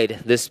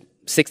divide this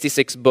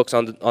 66 books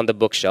on the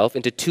bookshelf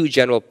into two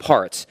general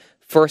parts.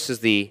 First is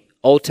the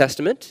Old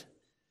Testament,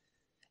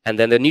 and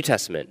then the New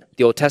Testament.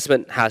 The Old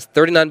Testament has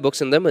 39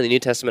 books in them, and the New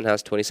Testament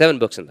has 27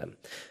 books in them.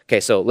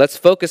 Okay, so let's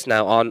focus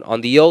now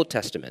on the Old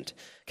Testament,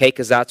 okay,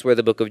 because that's where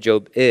the book of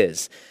Job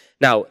is.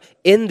 Now,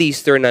 in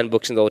these 39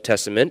 books in the Old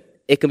Testament,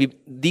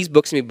 these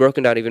books can be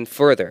broken down even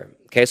further.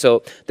 Okay,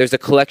 so there's a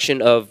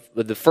collection of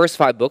the first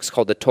 5 books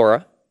called the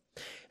Torah,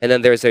 and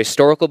then there's a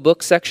historical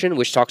book section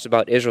which talks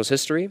about Israel's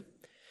history,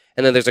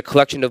 and then there's a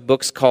collection of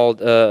books called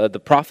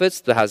the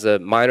Prophets that has the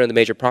minor and the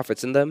major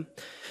prophets in them.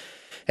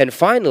 And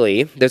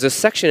finally, there's a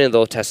section in the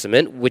Old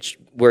Testament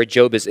where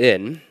Job is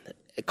in,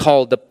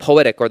 called the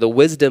poetic or the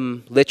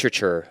wisdom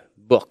literature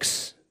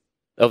books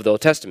of the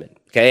Old Testament.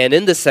 Okay, and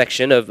in this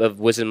section of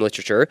wisdom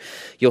literature,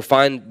 you'll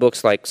find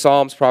books like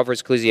Psalms,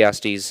 Proverbs,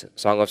 Ecclesiastes,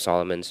 Song of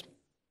Solomon's.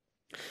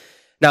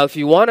 Now, if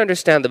you want to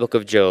understand the book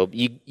of Job,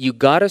 you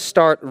got to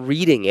start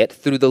reading it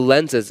through the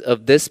lenses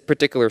of this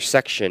particular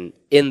section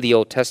in the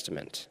Old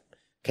Testament.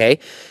 Okay,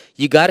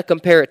 you got to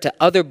compare it to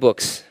other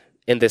books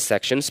in this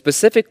section,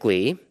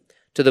 specifically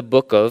to the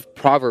book of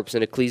Proverbs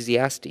and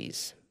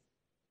Ecclesiastes.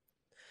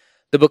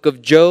 The book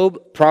of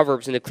Job,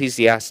 Proverbs, and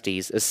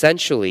Ecclesiastes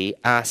essentially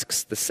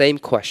asks the same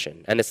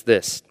question, and it's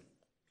this: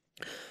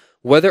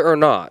 whether or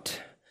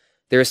not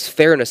there is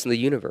fairness in the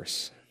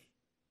universe.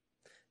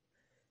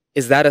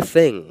 Is that a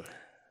thing?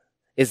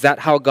 Is that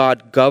how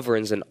God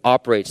governs and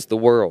operates the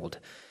world?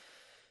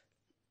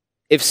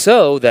 If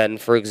so, then,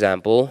 for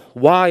example,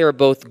 why are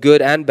both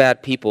good and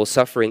bad people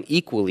suffering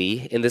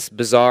equally in this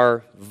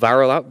bizarre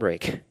viral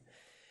outbreak?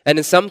 And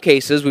in some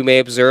cases, we may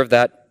observe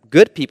that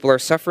good people are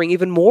suffering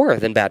even more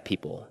than bad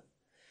people.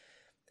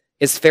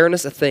 Is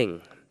fairness a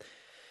thing?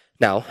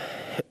 Now,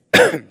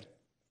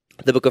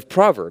 the book of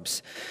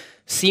Proverbs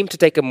seems to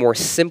take a more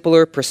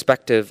simpler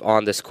perspective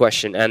on this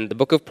question, and the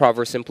book of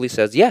Proverbs simply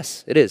says,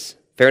 yes, it is.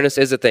 Fairness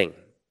is a thing,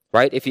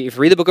 right? If you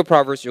read the book of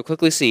Proverbs, you'll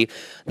quickly see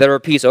that it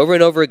repeats over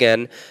and over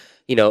again,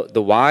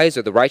 the wise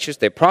or the righteous,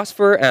 they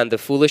prosper, and the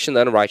foolish and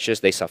the unrighteous,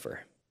 they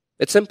suffer.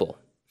 It's simple.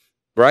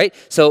 Right?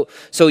 So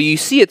you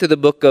see it through the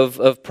book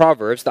of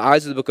Proverbs, the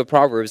eyes of the book of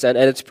Proverbs, and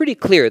it's pretty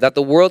clear that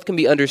the world can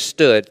be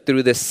understood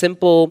through this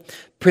simple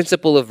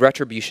principle of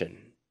retribution.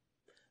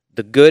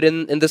 The good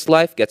in this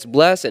life gets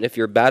blessed, and if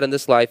you're bad in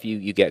this life,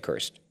 you get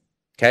cursed.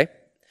 Okay?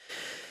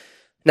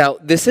 Now,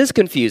 this is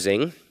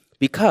confusing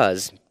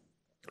because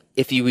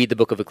if you read the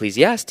book of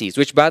Ecclesiastes,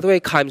 which, by the way,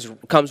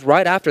 comes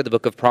right after the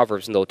book of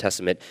Proverbs in the Old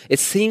Testament, it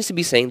seems to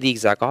be saying the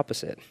exact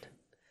opposite.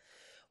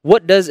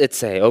 What does it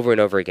say over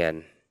and over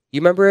again? You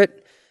remember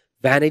it?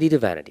 vanity to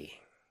vanity,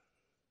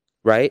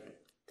 right?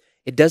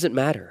 It doesn't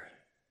matter.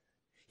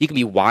 You can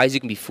be wise, you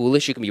can be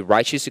foolish, you can be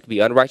righteous, you can be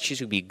unrighteous,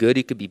 you can be good,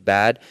 you can be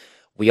bad.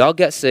 We all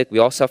get sick, we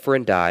all suffer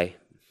and die,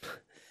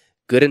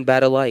 good and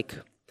bad alike.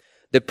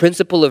 The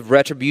principle of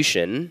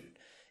retribution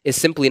is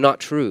simply not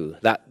true.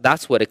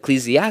 That's what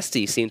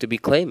Ecclesiastes seem to be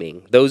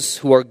claiming. Those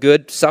who are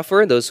good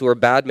suffer, those who are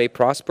bad may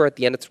prosper. At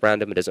the end, it's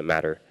random, it doesn't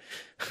matter.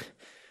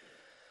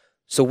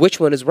 So which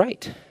one is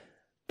right?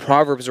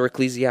 Proverbs or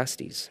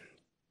Ecclesiastes?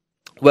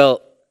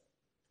 Well,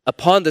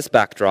 upon this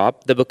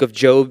backdrop, the book of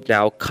Job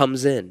now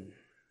comes in,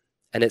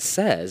 and it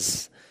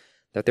says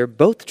that they're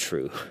both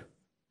true.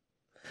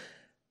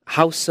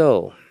 How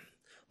so?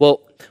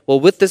 Well,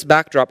 with this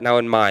backdrop now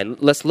in mind,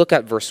 let's look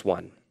at verse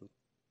 1.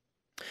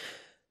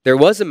 There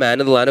was a man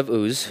in the land of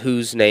Uz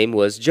whose name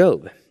was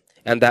Job,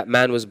 and that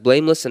man was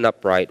blameless and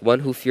upright, one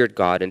who feared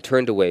God and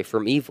turned away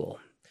from evil.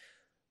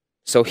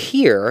 So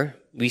here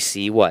we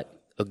see what?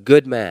 A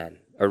good man,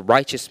 a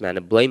righteous man,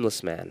 a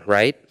blameless man,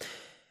 right?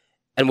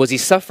 And was he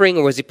suffering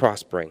or was he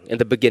prospering in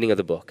the beginning of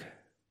the book?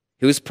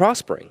 He was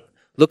prospering.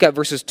 Look at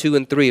verses 2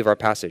 and 3 of our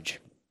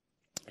passage.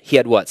 He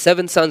had what?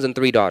 7 sons and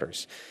 3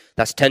 daughters.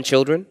 That's 10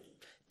 children.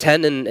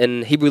 10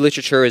 in Hebrew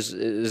literature is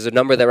a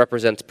number that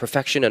represents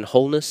perfection and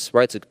wholeness,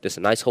 right? It's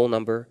a nice whole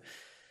number.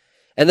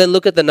 And then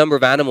look at the number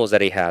of animals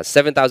that he has.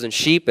 7,000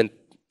 sheep and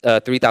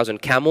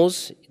 3,000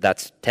 camels.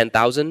 That's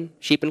 10,000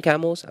 sheep and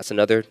camels. That's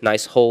another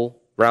nice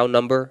whole round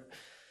number.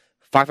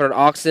 500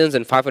 oxen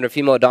and 500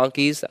 female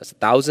donkeys. That's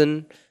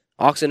 1,000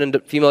 oxen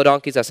and female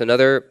donkeys. That's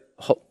another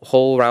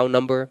whole round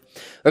number.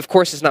 Of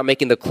course, it's not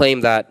making the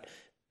claim that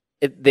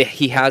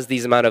he has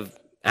these amount of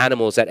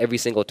animals at every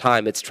single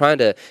time. It's trying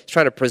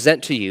to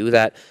present to you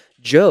that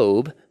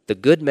Job, the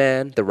good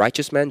man, the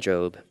righteous man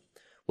Job,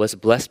 was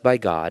blessed by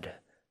God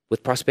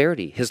with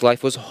prosperity. His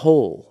life was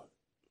whole.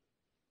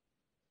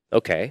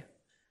 Okay,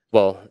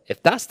 well,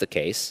 if that's the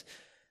case,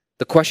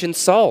 the question's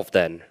solved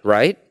then,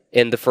 right?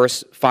 In the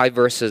first 5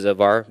 verses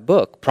of our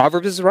book.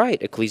 Proverbs is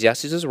right,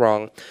 Ecclesiastes is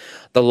wrong.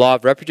 The law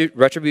of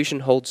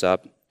retribution holds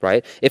up,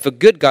 right? If a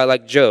good guy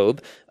like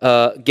Job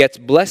gets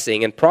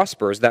blessing and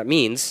prospers, that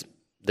means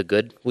the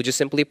good will just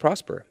simply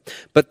prosper.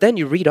 But then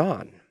you read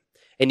on,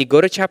 and you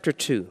go to chapter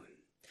 2,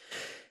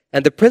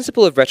 and the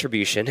principle of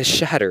retribution is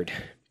shattered.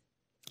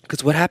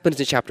 Because what happens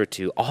in chapter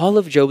 2? All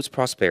of Job's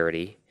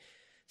prosperity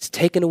is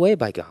taken away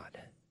by God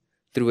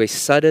through a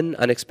sudden,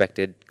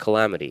 unexpected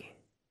calamity.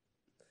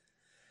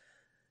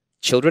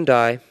 Children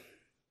die,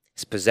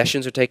 his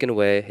possessions are taken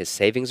away, his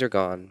savings are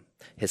gone,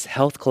 his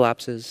health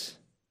collapses.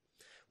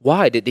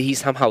 Why? Did he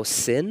somehow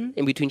sin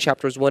in between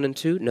chapters 1 and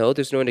 2? No,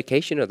 there's no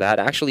indication of that.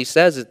 It actually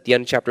says at the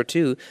end of chapter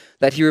 2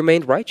 that he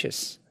remained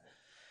righteous.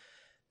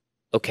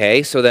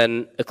 Okay, so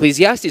then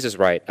Ecclesiastes is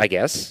right, I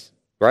guess,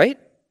 right?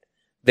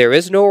 There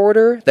is no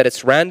order, that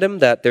it's random,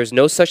 that there's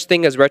no such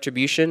thing as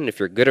retribution. If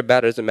you're good or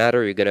bad, it doesn't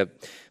matter. You're going to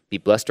be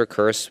blessed or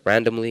cursed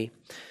randomly.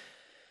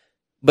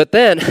 But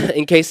then,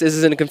 in case this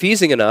isn't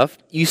confusing enough,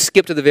 you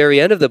skip to the very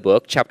end of the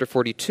book, chapter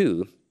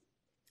 42,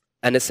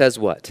 and it says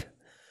what?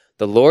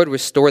 The Lord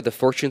restored the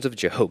fortunes of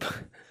Job.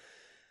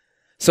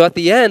 So at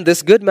the end,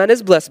 this good man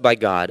is blessed by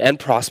God and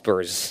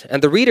prospers.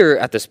 And the reader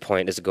at this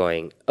point is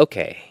going,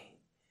 okay,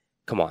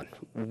 come on,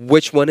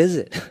 which one is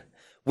it?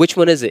 Which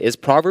one is it? Is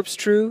Proverbs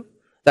true?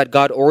 That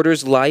God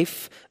orders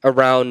life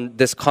around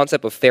this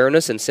concept of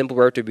fairness and simple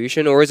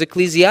retribution? Or is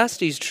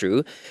Ecclesiastes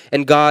true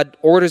and God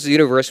orders the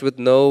universe with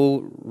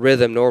no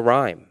rhythm nor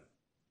rhyme?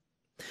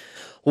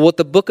 Well, what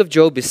the book of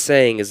Job is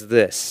saying is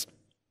this,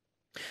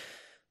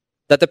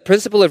 that the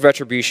principle of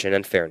retribution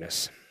and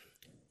fairness,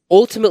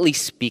 ultimately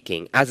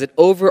speaking, as it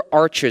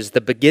overarches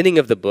the beginning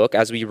of the book,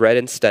 as we read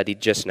and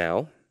studied just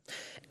now,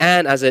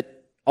 and as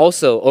it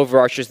also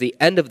overarches the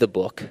end of the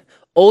book,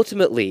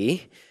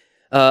 ultimately,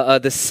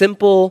 the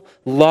simple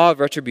law of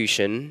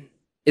retribution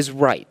is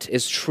right,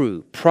 is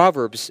true.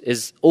 Proverbs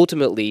is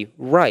ultimately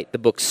right. The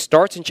book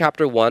starts in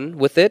chapter 1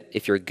 with it.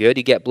 If you're good,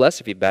 you get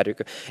blessed. If you're bad, you're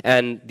good.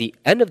 And the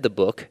end of the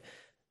book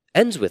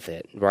ends with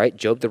it, right?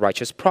 Job the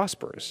righteous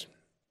prospers.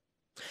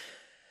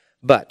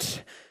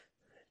 But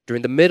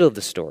during the middle of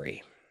the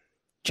story,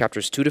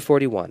 chapters 2 to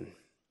 41,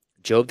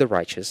 Job the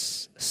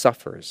righteous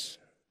suffers.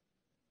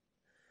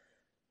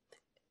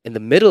 In the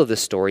middle of the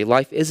story,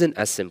 life isn't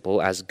as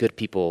simple as good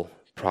people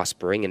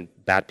prospering and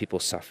bad people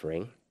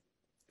suffering.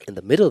 In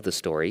the middle of the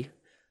story,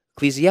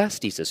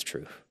 Ecclesiastes is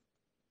true.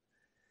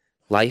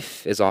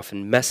 Life is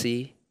often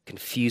messy,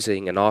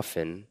 confusing, and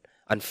often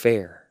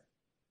unfair.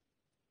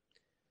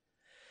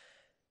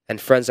 And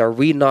friends, are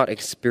we not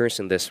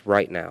experiencing this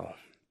right now?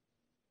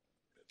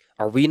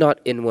 Are we not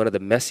in one of the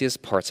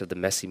messiest parts of the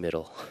messy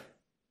middle?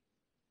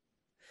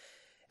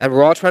 And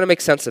we're all trying to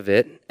make sense of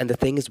it, and the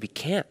thing is we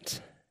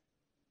can't.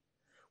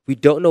 We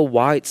don't know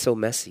why it's so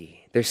messy.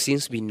 There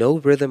seems to be no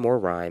rhythm or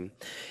rhyme.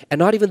 And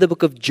not even the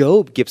book of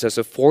Job gives us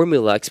a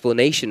formula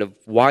explanation of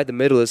why the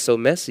middle is so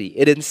messy.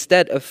 It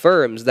instead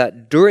affirms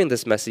that during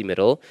this messy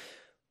middle,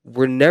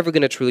 we're never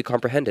going to truly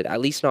comprehend it,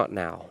 at least not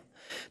now.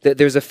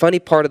 There's a funny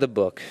part of the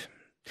book.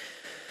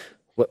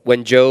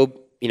 When Job,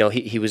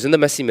 he was in the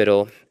messy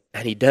middle,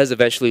 And he does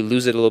eventually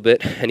lose it a little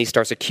bit, and he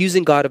starts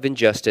accusing God of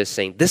injustice,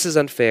 saying, this is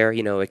unfair,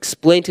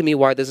 explain to me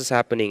why this is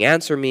happening,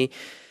 answer me.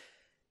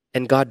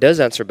 And God does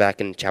answer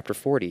back in chapter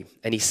 40,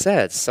 and he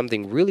says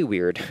something really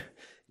weird.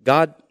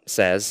 God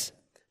says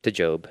to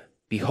Job,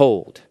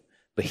 behold,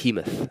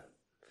 behemoth.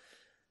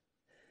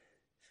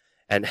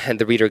 And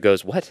the reader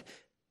goes, what?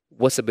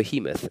 What's a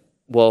behemoth?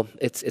 Well,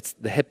 it's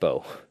the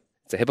hippo.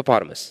 It's a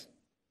hippopotamus,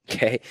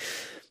 okay?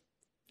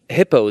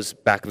 Hippos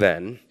back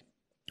then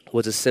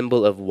was a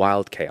symbol of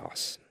wild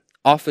chaos,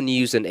 often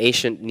used in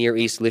ancient Near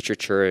East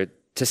literature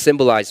to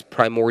symbolize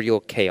primordial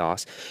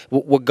chaos.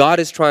 What God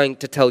is trying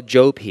to tell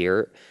Job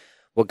here,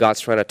 what God's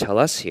trying to tell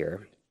us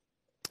here,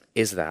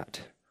 is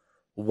that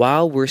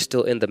while we're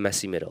still in the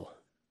messy middle,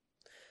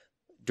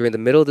 during the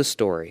middle of the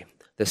story,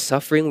 the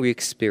suffering we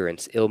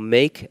experience, it'll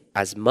make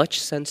as much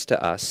sense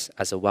to us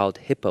as a wild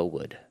hippo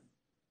would.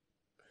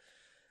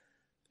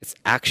 Its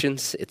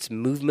actions, its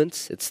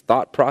movements, its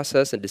thought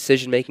process and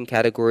decision-making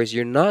categories,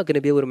 you're not going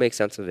to be able to make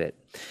sense of it.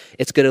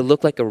 It's going to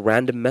look like a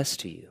random mess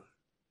to you.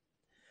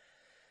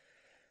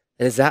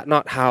 And is that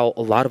not how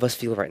a lot of us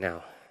feel right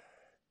now?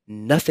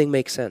 Nothing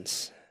makes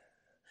sense.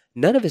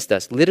 None of us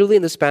does. Literally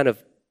in the span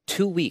of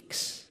 2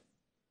 weeks,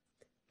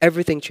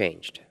 everything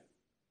changed.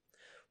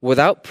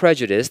 Without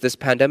prejudice, this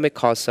pandemic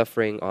caused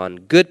suffering on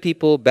good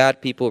people,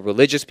 bad people,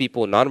 religious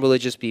people,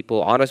 non-religious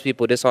people, honest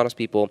people, dishonest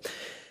people.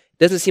 It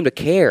doesn't seem to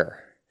care.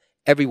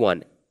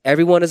 Everyone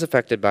is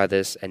affected by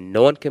this, and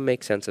no one can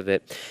make sense of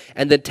it.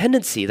 And the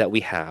tendency that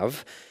we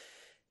have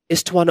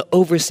is to want to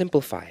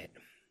oversimplify it.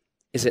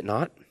 Is it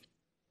not?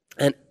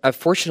 And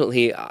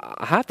unfortunately,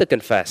 I have to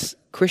confess,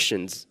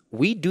 Christians,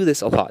 we do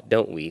this a lot,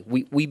 don't we?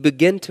 We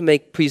begin to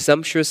make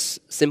presumptuous,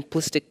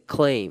 simplistic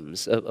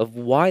claims of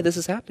why this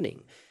is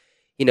happening.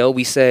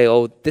 We say,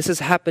 oh, this is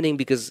happening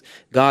because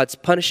God's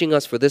punishing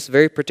us for this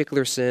very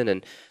particular sin,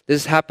 and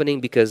this is happening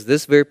because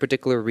this very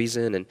particular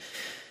reason,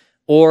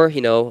 or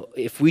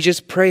if we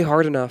just pray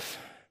hard enough,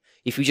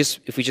 if we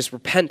just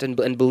repent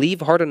and believe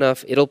hard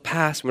enough, it'll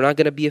pass. We're not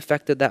going to be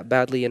affected that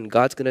badly, and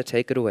God's going to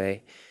take it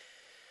away.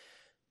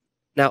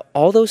 Now,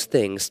 all those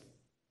things,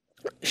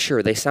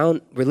 sure, they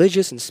sound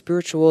religious and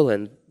spiritual,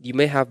 and you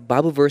may have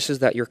Bible verses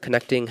that you're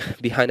connecting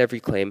behind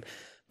every claim,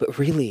 but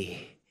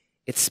really,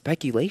 it's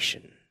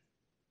speculation.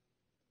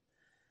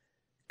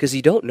 Because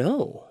you don't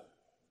know.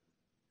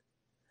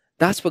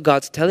 That's what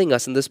God's telling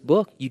us in this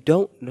book. You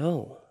don't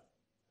know.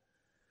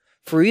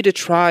 For you to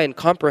try and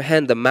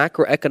comprehend the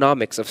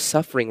macroeconomics of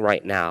suffering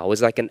right now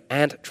is like an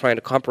ant trying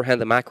to comprehend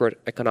the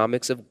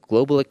macroeconomics of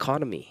global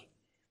economy.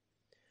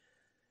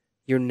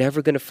 You're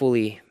never going to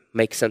fully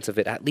make sense of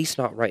it, at least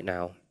not right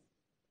now.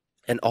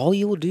 And all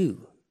you will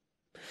do,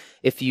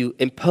 if you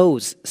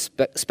impose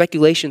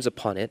speculations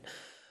upon it,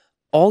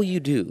 all you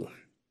do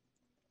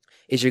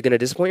is you're going to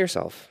disappoint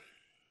yourself,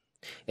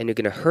 and you're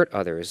going to hurt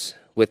others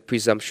with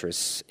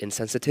presumptuous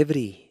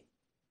insensitivity.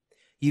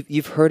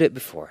 You've heard it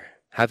before,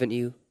 haven't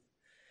you?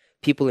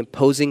 People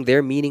imposing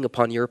their meaning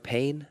upon your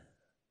pain.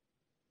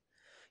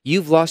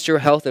 You've lost your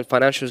health and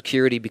financial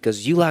security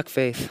because you lack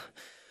faith,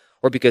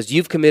 or because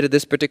you've committed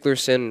this particular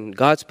sin, and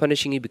God's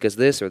punishing you because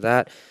this or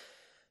that.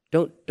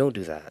 Don't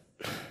do that.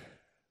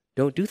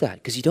 Don't do that,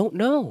 because you don't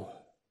know.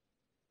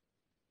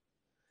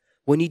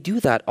 When you do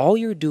that, all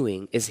you're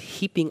doing is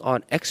heaping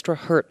on extra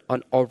hurt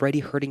on already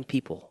hurting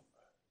people.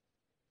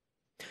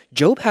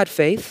 Job had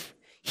faith.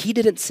 He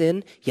didn't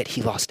sin, yet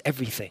he lost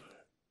everything.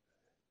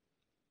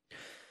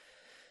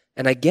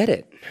 And I get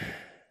it.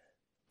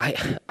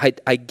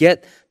 I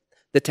get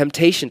the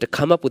temptation to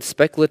come up with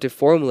speculative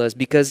formulas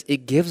because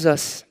it gives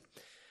us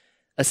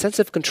a sense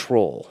of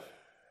control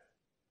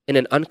in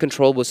an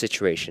uncontrollable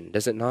situation,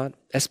 does it not?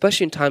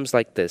 Especially in times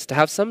like this, to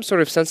have some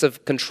sort of sense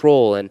of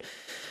control and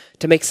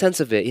to make sense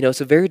of it,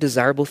 it's a very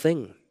desirable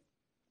thing.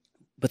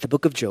 But the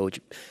book of Job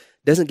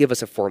doesn't give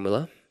us a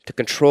formula to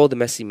control the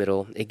messy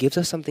middle. It gives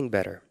us something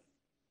better.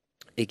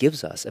 It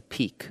gives us a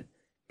peek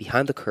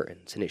behind the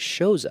curtains, and it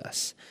shows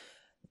us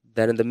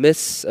that in the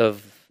midst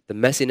of the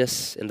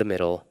messiness in the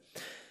middle,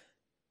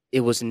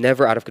 it was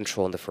never out of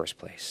control in the first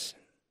place.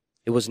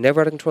 It was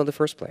never out of control in the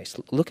first place.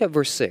 Look at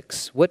verse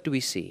 6. What do we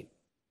see?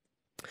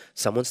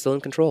 Someone's still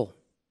in control.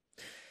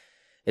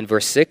 In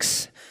verse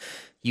 6,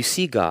 you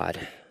see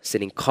God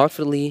sitting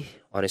confidently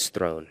on his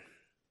throne.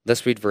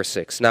 Let's read verse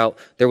 6. Now,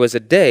 there was a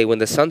day when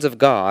the sons of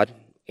God,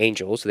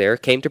 angels there,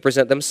 came to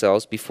present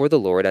themselves before the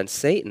Lord, and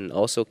Satan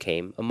also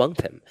came among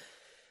them.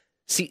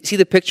 See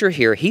the picture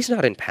here? He's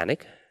not in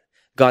panic.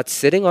 God's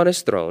sitting on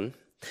his throne.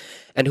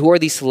 And who are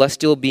these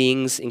celestial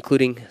beings,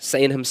 including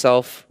Satan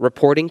himself,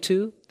 reporting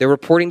to? They're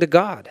reporting to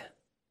God.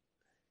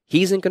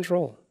 He's in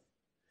control.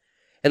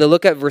 And then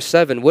look at verse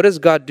 7. What does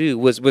God do?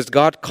 Was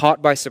God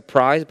caught by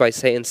surprise by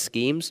Satan's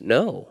schemes?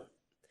 No.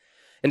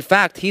 In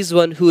fact, he's the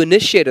one who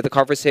initiated the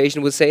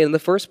conversation with Satan in the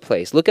first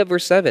place. Look at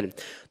verse 7.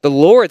 The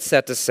Lord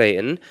said to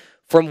Satan,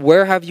 "From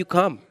where have you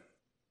come?"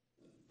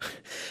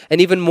 And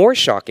even more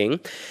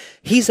shocking,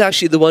 he's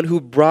actually the one who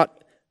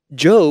brought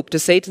Job to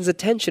Satan's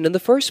attention in the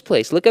first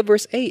place. Look at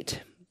verse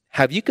 8.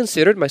 Have you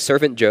considered my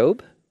servant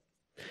Job?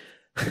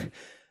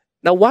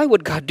 Now, why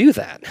would God do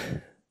that?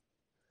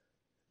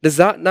 Does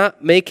that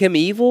not make him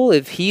evil?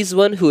 If he's the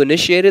one who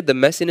initiated the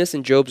messiness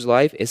in Job's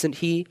life, isn't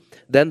he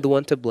then the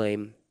one to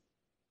blame?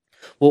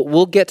 Well,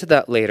 we'll get to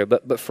that later,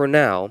 but for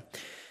now,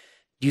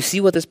 do you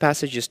see what this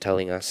passage is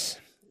telling us?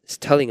 It's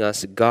telling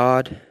us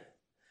God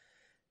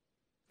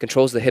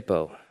controls the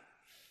hippo.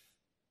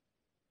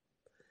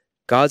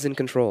 God's in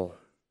control.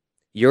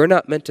 You're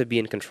not meant to be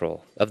in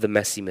control of the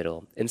messy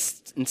middle.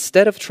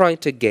 Instead of trying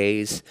to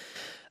gaze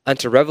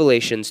unto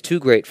revelations too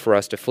great for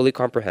us to fully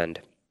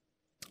comprehend,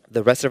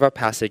 the rest of our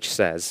passage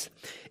says,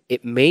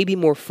 it may be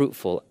more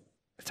fruitful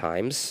at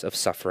times of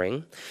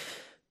suffering,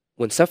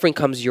 when suffering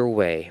comes your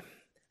way,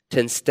 to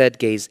instead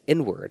gaze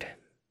inward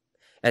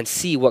and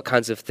see what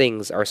kinds of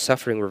things our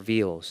suffering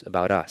reveals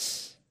about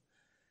us.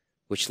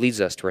 Which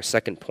leads us to our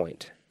second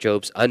point,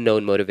 Job's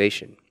unknown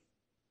motivation.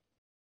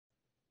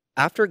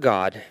 After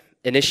God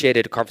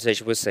initiated a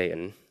conversation with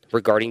Satan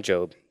regarding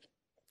Job,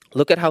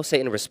 look at how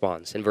Satan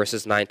responds in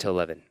verses 9 to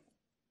 11.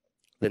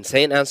 Then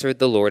Satan answered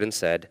the Lord and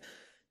said,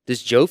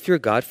 does Job fear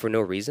God for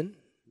no reason?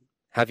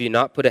 Have you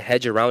not put a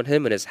hedge around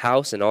him and his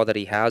house and all that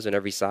he has on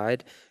every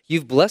side?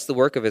 You've blessed the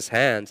work of his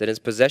hands, and his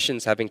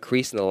possessions have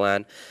increased in the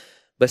land.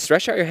 But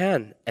stretch out your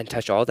hand and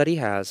touch all that he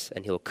has,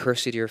 and he'll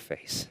curse you to your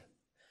face.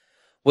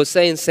 What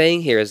Satan's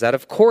saying here is that,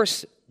 of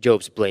course,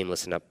 Job's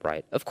blameless and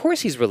upright. Of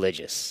course he's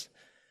religious.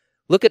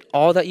 Look at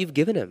all that you've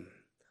given him.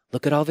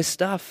 Look at all of his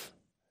stuff.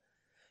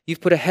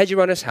 You've put a hedge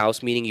around his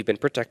house, meaning you've been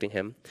protecting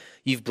him.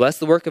 You've blessed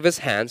the work of his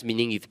hands,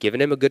 meaning you've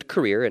given him a good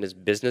career and his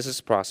business is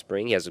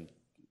prospering. He has a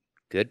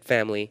good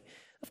family.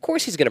 Of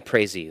course he's going to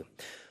praise you.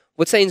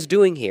 What Satan's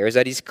doing here is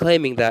that he's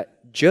claiming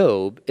that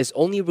Job is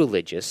only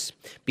religious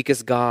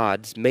because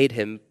God's made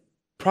him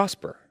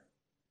prosper.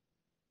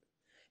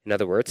 In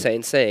other words,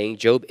 Satan's saying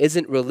Job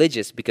isn't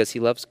religious because he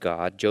loves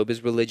God. Job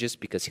is religious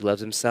because he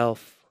loves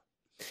himself.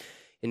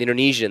 In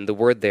Indonesian, the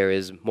word there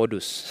is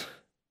modus.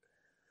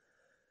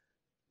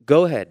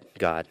 Go ahead,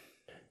 God.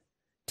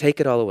 Take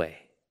it all away,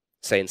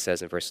 Satan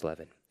says in verse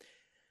 11.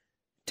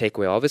 Take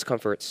away all of his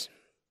comforts.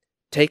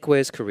 Take away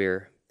his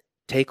career.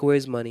 Take away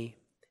his money.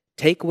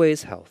 Take away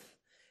his health.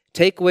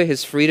 Take away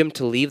his freedom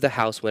to leave the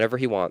house whenever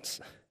he wants.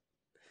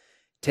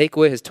 Take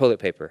away his toilet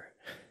paper.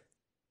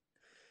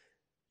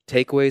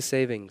 Take away his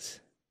savings.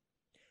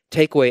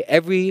 Take away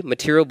every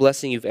material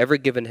blessing you've ever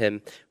given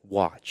him.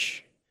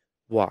 Watch.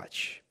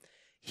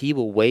 He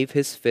will wave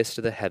his fist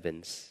to the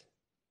heavens.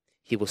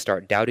 He will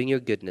start doubting your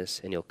goodness,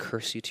 and he'll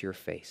curse you to your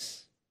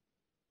face.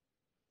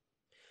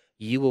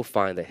 You will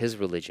find that his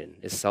religion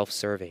is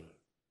self-serving.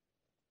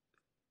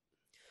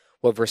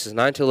 What verses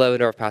 9 to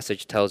 11 of our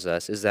passage tells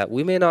us is that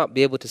we may not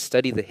be able to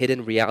study the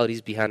hidden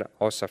realities behind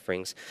our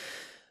sufferings,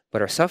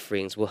 but our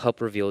sufferings will help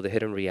reveal the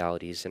hidden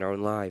realities in our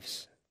own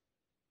lives.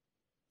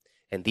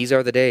 And these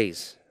are the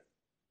days,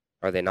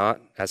 are they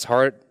not? As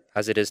hard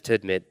as it is to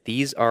admit,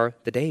 these are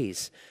the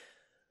days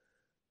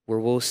where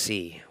we'll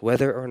see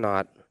whether or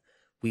not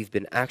we've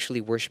been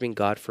actually worshiping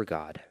God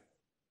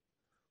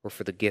or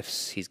for the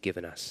gifts he's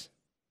given us.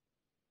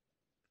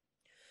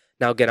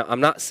 Now again, I'm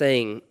not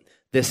saying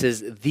this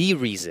is the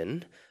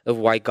reason of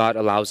why God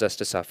allows us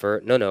to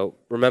suffer. No.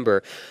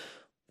 Remember,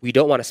 we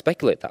don't want to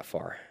speculate that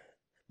far.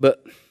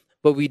 But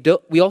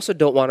we also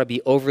don't want to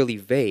be overly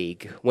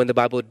vague when the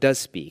Bible does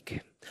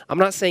speak. I'm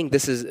not saying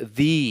this is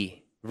the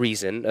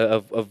reason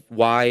of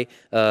why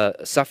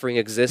suffering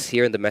exists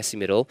here in the messy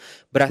middle,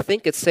 but I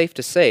think it's safe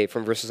to say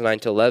from verses 9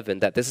 to 11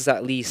 that this is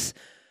at least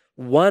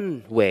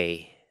one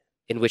way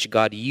in which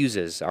God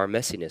uses our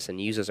messiness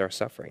and uses our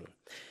suffering.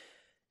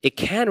 It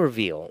can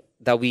reveal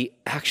that we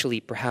actually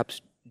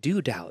perhaps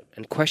do doubt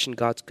and question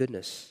God's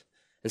goodness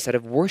instead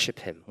of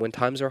worship him when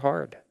times are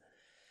hard.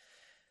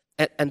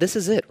 And this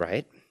is it,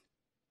 right?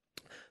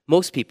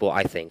 Most people,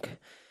 I think,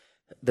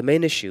 the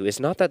main issue is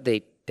not that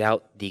they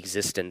doubt the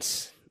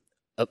existence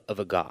of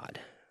a God,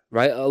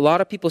 right? A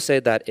lot of people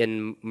say that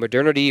in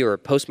modernity or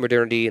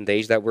post-modernity, in the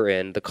age that we're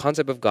in, the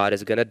concept of God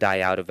is going to die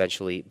out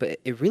eventually, but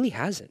it really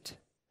hasn't.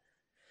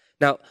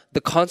 Now,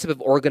 the concept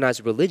of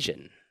organized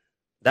religion,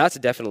 that's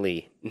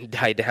definitely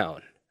died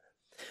down.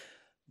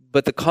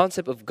 But the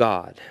concept of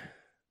God,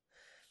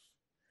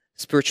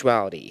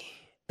 spirituality,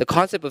 the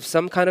concept of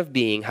some kind of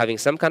being having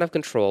some kind of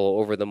control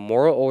over the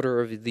moral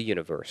order of the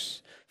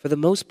universe, for the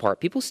most part,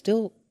 people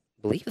still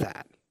believe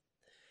that.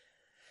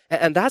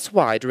 And that's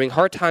why during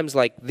hard times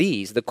like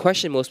these, the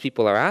question most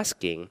people are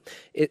asking,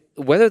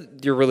 whether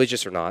you're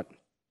religious or not,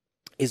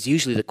 is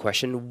usually the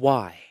question,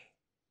 why?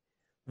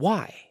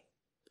 Why?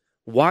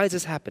 Why is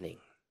this happening?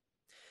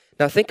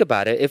 Now think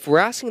about it. If we're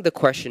asking the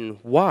question,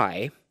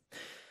 why,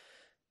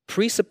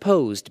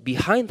 presupposed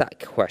behind that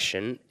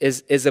question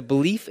is a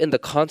belief in the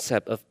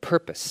concept of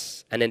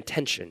purpose and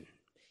intention.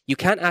 You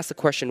can't ask the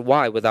question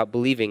why without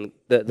believing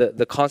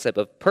the concept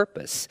of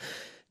purpose.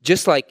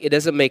 Just like it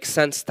doesn't make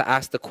sense to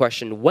ask the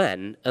question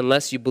when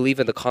unless you believe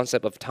in the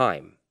concept of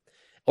time.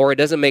 Or it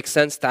doesn't make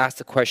sense to ask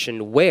the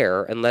question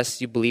where unless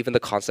you believe in the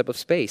concept of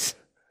space.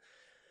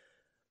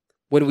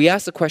 When we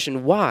ask the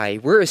question why,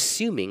 we're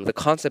assuming the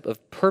concept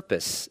of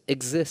purpose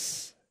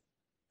exists.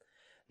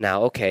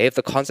 Now, okay, if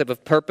the concept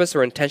of purpose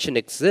or intention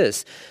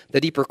exists,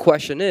 the deeper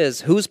question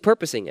is, who's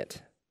purposing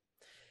it?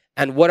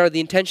 And what are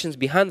the intentions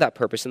behind that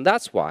purpose? And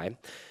that's why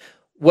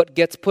what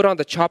gets put on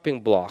the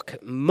chopping block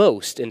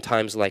most in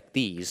times like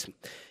these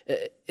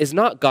is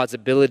not God's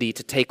ability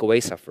to take away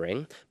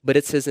suffering, but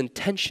it's his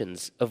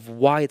intentions of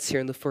why it's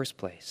here in the first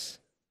place.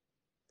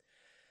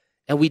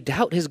 And we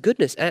doubt his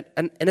goodness. And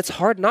it's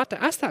hard not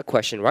to ask that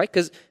question, right?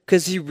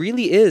 Because he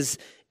really is,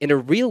 in a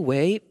real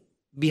way,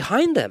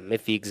 behind them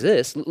if he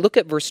exists. Look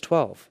at verse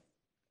 12.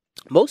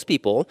 Most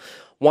people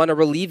want to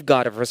relieve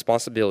God of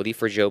responsibility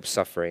for Job's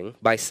suffering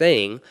by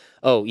saying,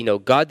 oh,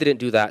 God didn't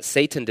do that,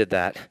 Satan did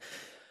that.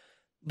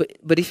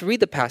 But if you read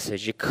the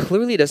passage, it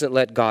clearly doesn't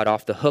let God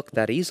off the hook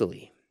that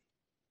easily.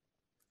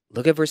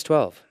 Look at verse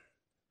 12.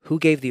 Who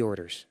gave the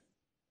orders?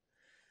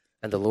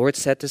 And the Lord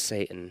said to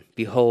Satan,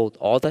 behold,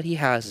 all that he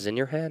has is in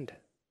your hand.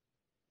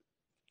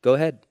 Go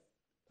ahead.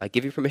 I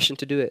give you permission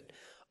to do it.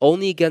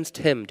 Only against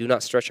him do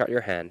not stretch out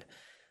your hand.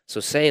 So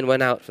Satan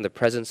went out from the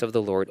presence of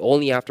the Lord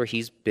only after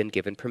he's been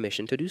given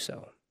permission to do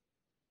so.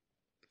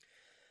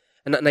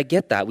 And I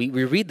get that. We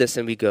read this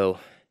and we go,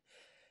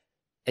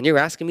 and you're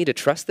asking me to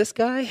trust this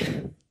guy?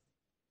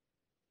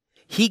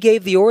 He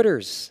gave the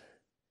orders.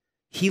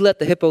 He let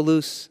the hippo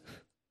loose.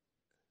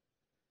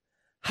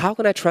 How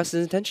can I trust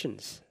his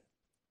intentions?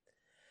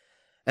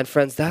 And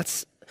friends,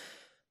 that's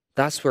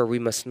where we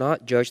must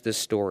not judge this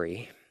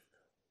story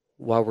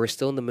while we're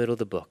still in the middle of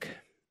the book.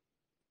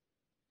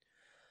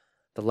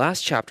 The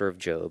last chapter of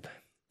Job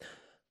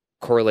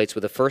correlates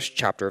with the first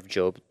chapter of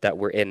Job that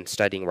we're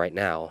studying right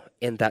now,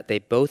 in that they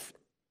both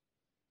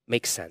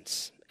make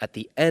sense. At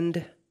the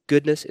end,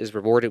 goodness is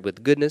rewarded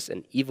with goodness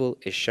and evil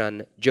is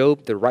shunned.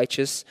 Job, the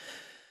righteous,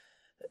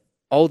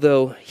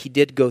 although he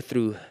did go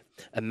through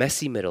a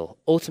messy middle,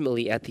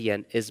 ultimately at the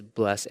end is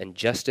blessed and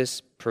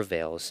justice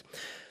prevails.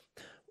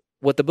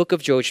 What the book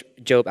of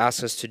Job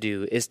asks us to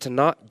do is to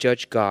not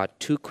judge God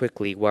too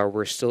quickly while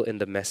we're still in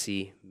the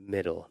messy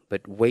middle,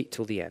 but wait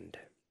till the end,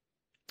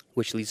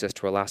 which leads us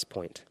to our last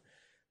point,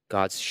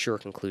 God's sure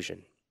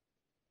conclusion.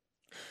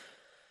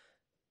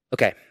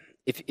 Okay,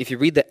 if you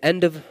read the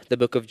end of the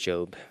book of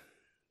Job,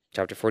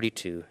 chapter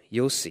 42,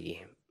 you'll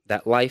see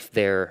that life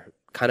there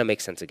kind of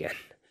makes sense again.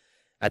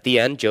 At the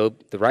end,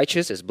 Job, the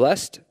righteous, is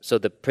blessed, so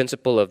the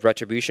principle of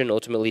retribution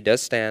ultimately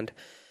does stand.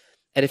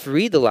 And if you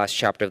read the last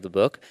chapter of the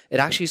book, it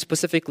actually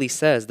specifically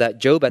says that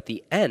Job at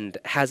the end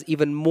has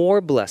even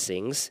more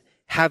blessings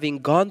having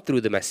gone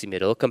through the messy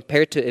middle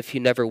compared to if he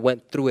never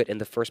went through it in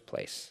the first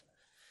place.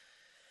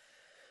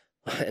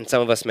 And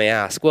some of us may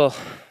ask, well,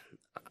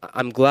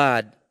 I'm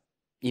glad,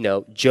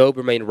 Job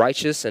remained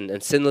righteous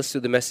and sinless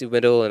through the messy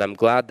middle, and I'm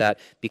glad that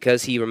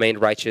because he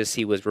remained righteous,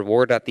 he was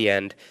rewarded at the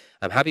end.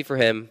 I'm happy for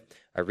him.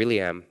 I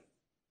really am.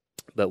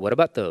 But what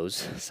about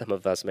those, some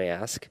of us may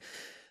ask,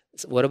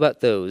 what about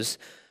those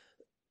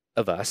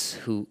of us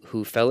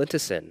who fell into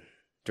sin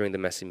during the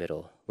messy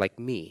middle, like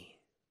me?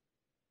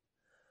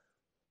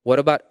 What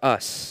about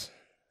us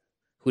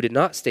who did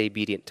not stay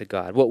obedient to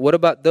God? What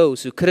about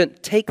those who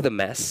couldn't take the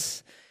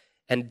mess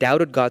and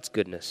doubted God's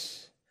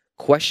goodness,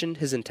 questioned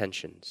his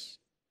intentions?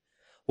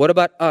 What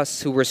about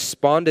us who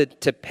responded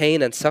to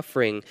pain and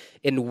suffering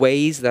in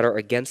ways that are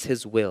against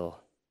his will?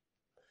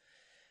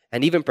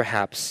 And even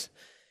perhaps,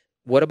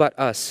 what about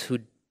us who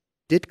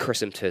did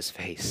curse him to his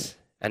face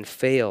and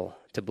fail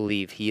to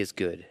believe he is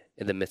good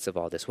in the midst of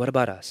all this? What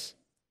about us?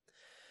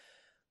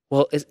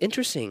 Well, it's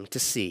interesting to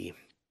see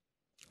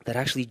that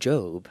actually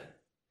Job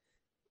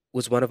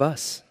was one of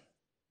us.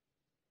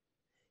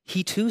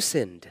 He too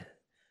sinned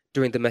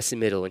during the messy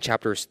middle in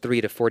chapters 3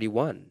 to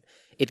 41.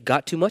 It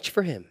got too much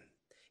for him.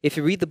 If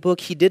you read the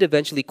book, he did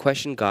eventually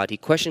question God. He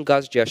questioned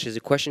God's justice. He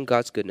questioned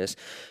God's goodness,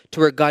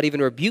 to where God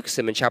even rebukes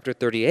him in chapter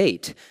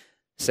 38,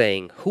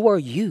 saying, "Who are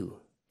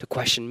you to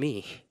question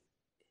me?"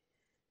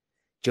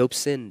 Job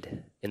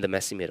sinned in the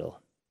messy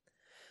middle.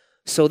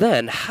 So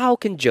then, how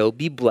can Job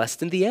be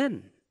blessed in the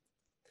end?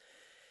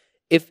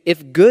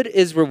 If good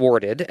is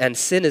rewarded and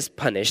sin is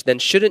punished, then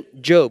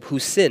shouldn't Job, who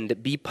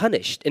sinned, be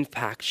punished? In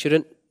fact,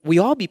 shouldn't we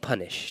all be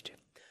punished?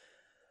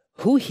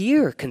 Who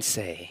here can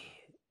say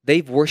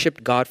they've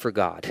worshipped God for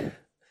God,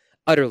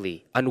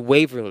 utterly,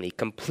 unwaveringly,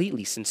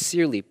 completely,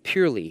 sincerely,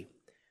 purely,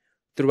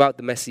 throughout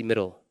the messy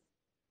middle?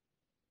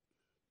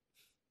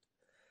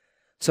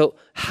 So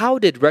how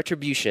did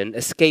retribution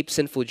escape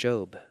sinful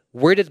Job?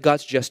 Where did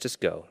God's justice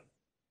go?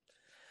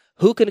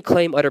 Who can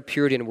claim utter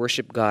purity and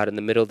worship God in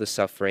the middle of the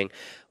suffering?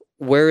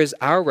 Where is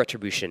our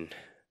retribution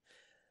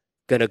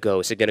going to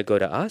go? Is it going to go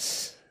to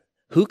us?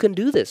 Who can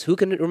do this? Who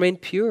can remain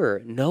pure?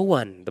 No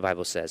one, the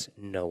Bible says,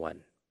 no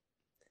one,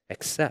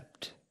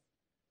 except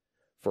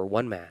for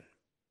one man.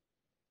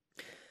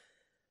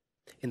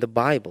 In the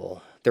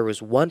Bible, there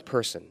was one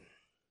person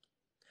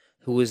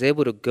who was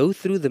able to go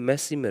through the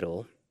messy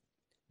middle,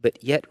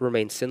 but yet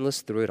remain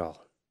sinless through it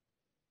all.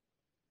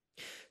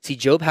 See,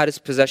 Job had his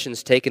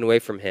possessions taken away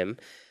from him,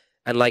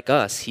 and like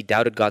us, he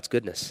doubted God's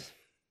goodness.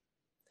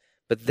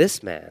 But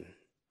this man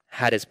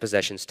had his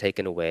possessions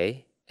taken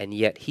away, and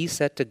yet he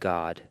said to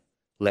God,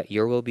 "Let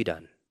your will be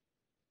done."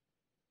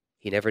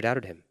 He never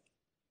doubted him.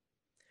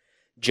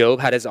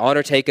 Job had his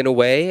honor taken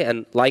away,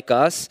 and like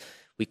us,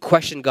 we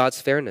question God's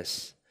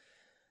fairness.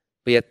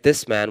 But yet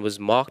this man was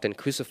mocked and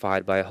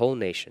crucified by a whole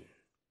nation.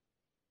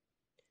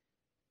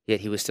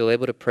 Yet he was still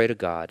able to pray to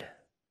God,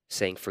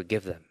 saying,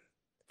 "Forgive them,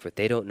 for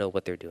they don't know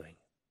what they're doing."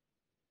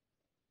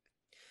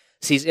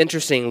 See, it's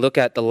interesting. Look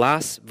at the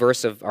last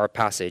verse of our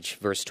passage,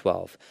 verse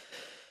 12.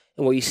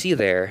 And what you see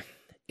there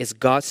is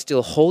God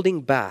still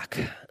holding back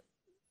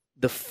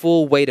the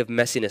full weight of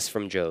messiness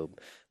from Job.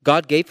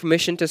 God gave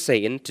permission to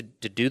Satan to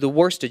do the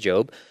worst to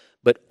Job,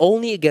 but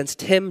only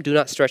against him do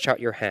not stretch out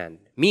your hand,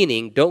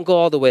 meaning don't go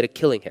all the way to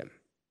killing him.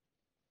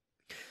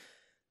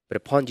 But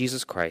upon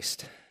Jesus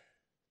Christ,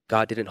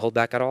 God didn't hold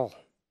back at all.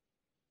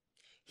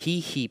 He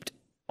heaped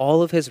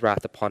all of his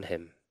wrath upon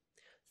him,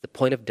 the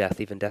point of death,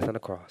 even death on a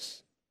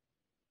cross.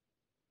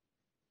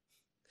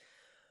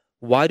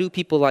 Why do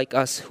people like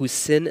us who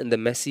sin in the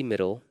messy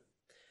middle,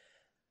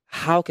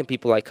 how can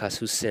people like us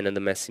who sin in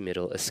the messy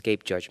middle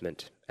escape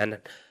judgment?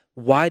 And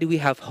why do we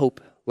have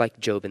hope like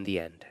Job in the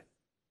end?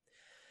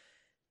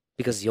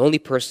 Because the only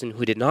person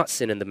who did not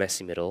sin in the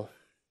messy middle,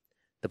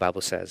 the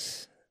Bible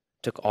says,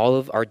 took all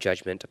of our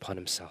judgment upon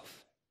himself.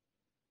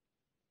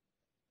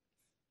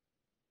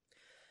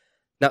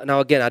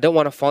 Now again, I don't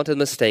want to fall into the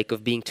mistake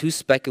of being too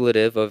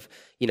speculative, of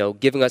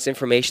giving us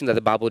information that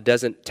the Bible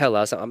doesn't tell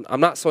us.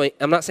 I'm not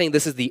saying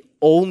this is the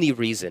only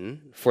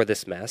reason for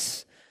this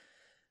mess.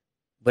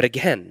 But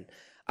again,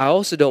 I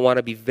also don't want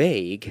to be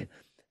vague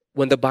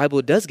when the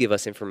Bible does give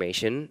us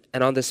information.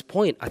 And on this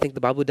point, I think the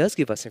Bible does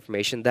give us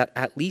information that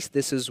at least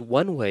this is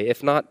one way,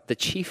 if not the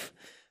chief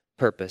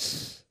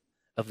purpose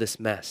of this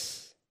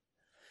mess.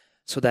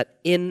 So that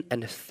in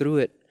and through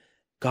it,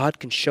 God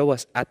can show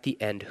us at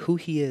the end who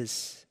he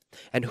is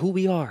and who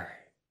we are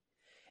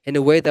in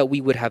a way that we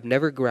would have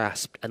never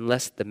grasped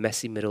unless the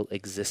messy middle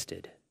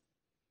existed.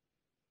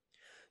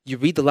 You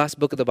read the last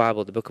book of the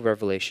Bible, the book of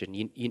Revelation,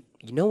 you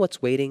know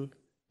what's waiting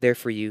there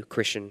for you,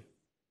 Christian,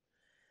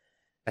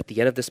 at the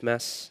end of this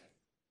mess?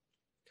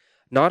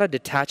 Not a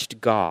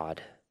detached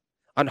God,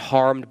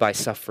 unharmed by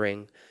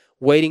suffering,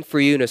 waiting for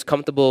you in his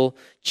comfortable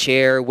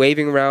chair,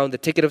 waving around the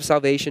ticket of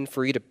salvation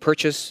for you to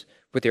purchase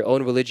with your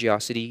own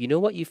religiosity. You know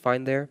what you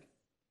find there?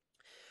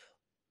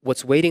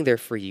 What's waiting there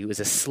for you is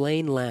a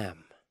slain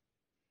lamb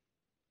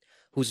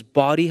whose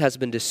body has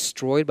been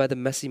destroyed by the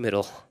messy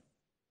middle,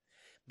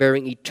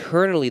 bearing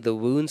eternally the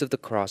wounds of the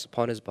cross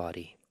upon his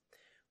body.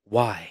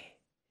 Why?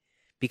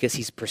 Because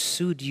he's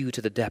pursued you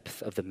to the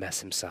depth of the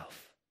mess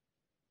himself.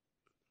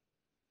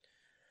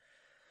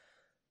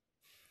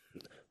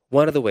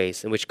 One of the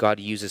ways in which God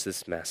uses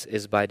this mess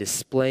is by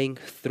displaying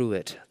through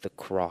it the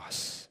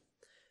cross,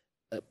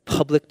 a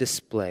public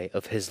display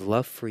of his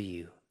love for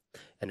you,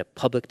 and a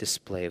public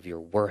display of your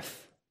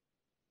worth.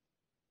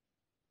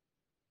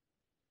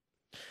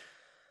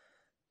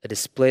 A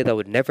display that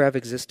would never have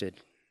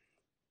existed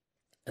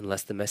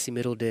unless the messy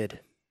middle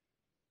did.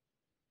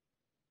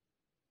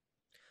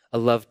 A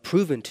love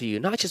proven to you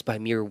not just by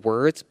mere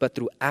words, but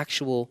through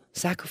actual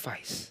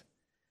sacrifice.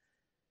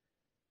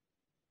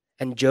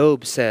 And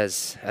Job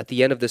says at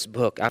the end of this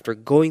book, after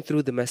going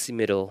through the messy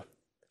middle,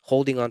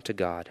 holding on to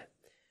God,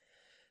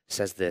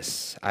 says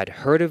this: "I'd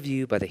heard of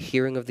you by the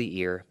hearing of the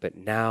ear, but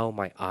now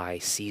my eye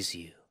sees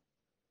you."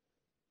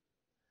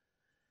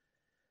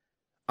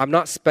 I'm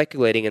not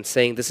speculating and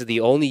saying this is the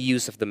only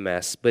use of the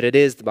mess, but it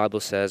is, the Bible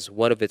says,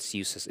 one of its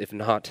uses, if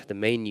not the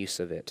main use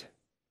of it.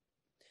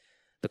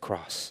 The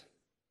cross.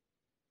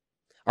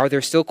 Are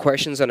there still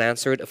questions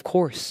unanswered? Of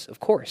course, of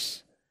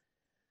course.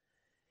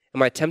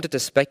 Am I tempted to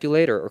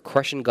speculate or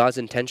question God's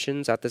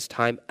intentions at this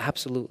time?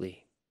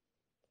 Absolutely.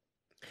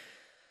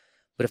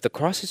 But if the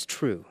cross is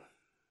true,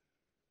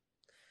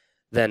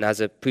 then, as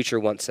a preacher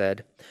once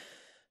said,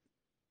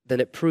 then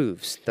it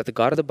proves that the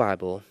God of the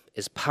Bible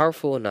is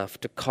powerful enough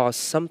to cause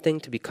something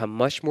to become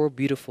much more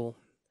beautiful,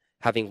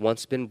 having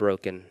once been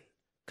broken,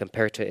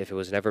 compared to if it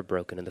was never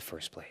broken in the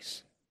first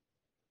place.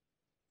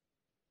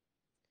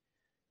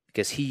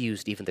 Because he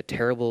used even the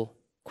terrible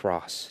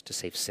cross to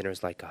save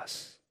sinners like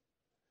us.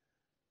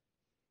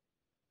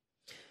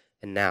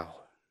 And now,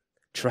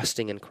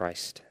 trusting in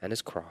Christ and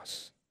his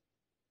cross,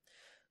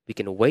 we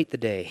can await the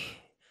day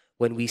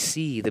when we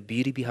see the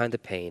beauty behind the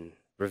pain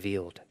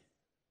revealed.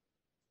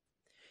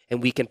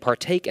 And we can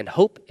partake and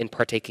hope in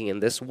partaking in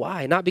this.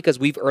 Why? Not because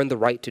we've earned the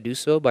right to do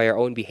so by our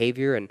own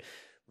behavior and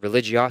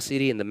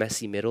religiosity in the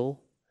messy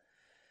middle.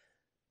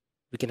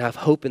 We can have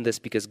hope in this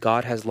because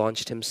God has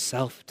launched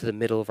himself to the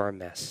middle of our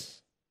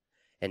mess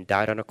and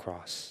died on a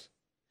cross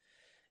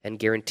and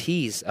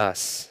guarantees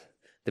us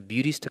the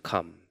beauties to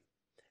come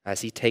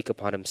as he take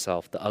upon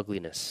himself the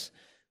ugliness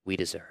we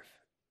deserve.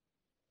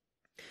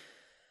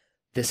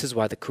 This is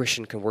why the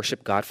Christian can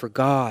worship God for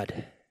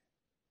God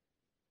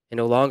and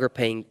no longer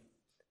playing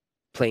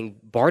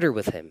barter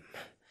with him.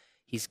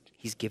 He's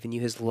given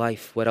you his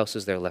life. What else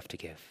is there left to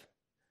give?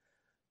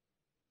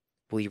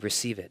 Will you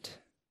receive it?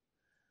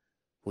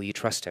 Will you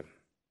trust him?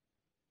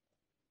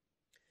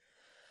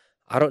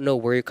 I don't know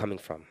where you're coming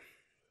from.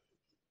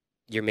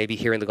 You're maybe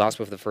hearing the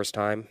gospel for the first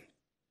time,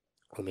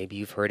 or maybe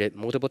you've heard it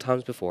multiple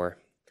times before.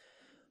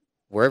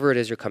 wherever it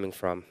is you're coming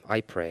from,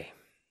 I pray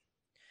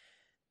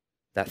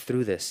that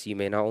through this you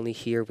may not only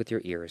hear with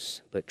your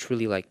ears, but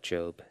truly like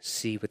Job,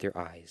 see with your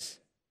eyes.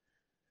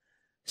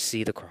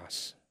 See the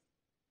cross,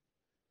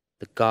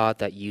 the God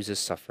that uses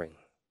suffering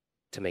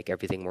to make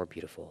everything more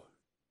beautiful.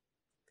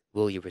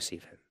 Will you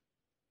receive him?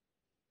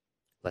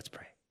 Let's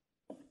pray.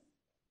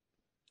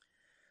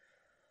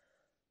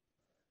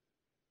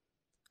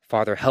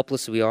 Father,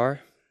 helpless we are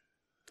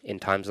in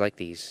times like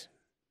these.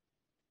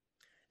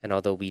 And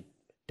although we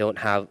don't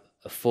have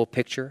a full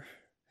picture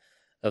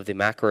of the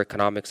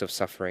macroeconomics of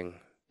suffering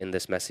in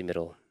this messy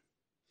middle,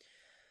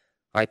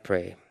 I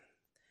pray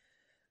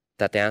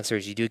that the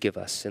answers you do give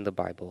us in the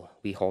Bible,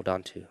 we hold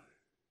on to.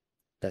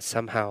 That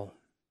somehow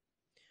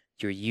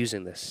you're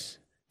using this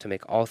to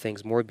make all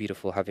things more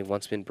beautiful, having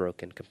once been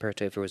broken, compared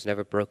to if it was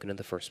never broken in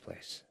the first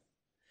place.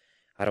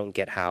 I don't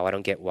get how, I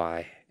don't get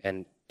why.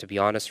 And to be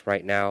honest,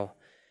 right now,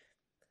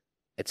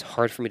 it's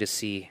hard for me to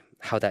see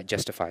how that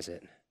justifies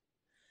it.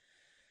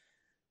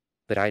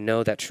 But I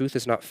know that truth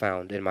is not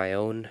found in my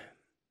own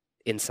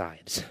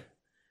insides.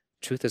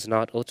 Truth is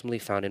not ultimately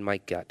found in my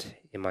gut,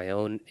 in my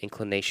own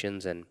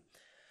inclinations and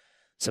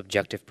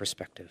subjective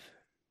perspective.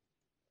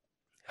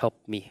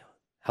 Help me,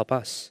 help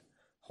us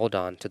hold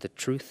on to the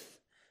truth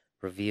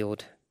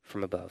revealed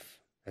from above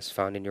as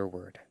found in your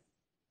word.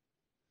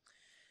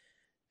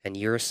 And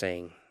you're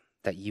saying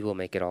that you will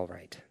make it all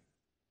right,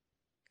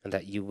 and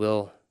that you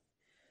will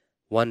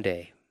one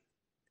day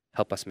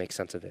help us make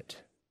sense of it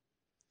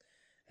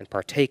and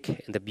partake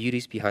in the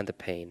beauties behind the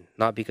pain,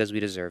 not because we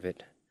deserve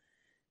it,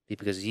 but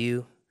because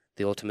you,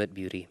 the ultimate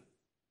beauty,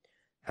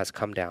 has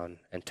come down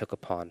and took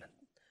upon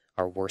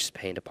our worst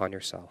pain upon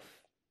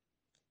yourself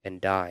and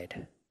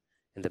died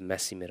in the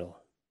messy middle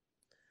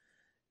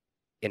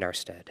in our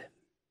stead.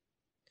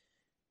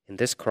 In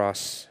this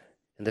cross,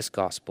 in this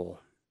gospel,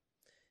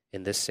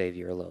 in this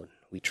Savior alone,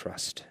 we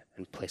trust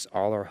and place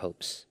all our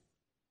hopes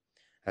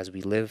as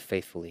we live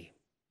faithfully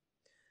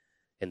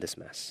in this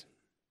mess.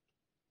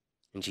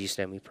 In Jesus'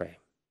 name we pray.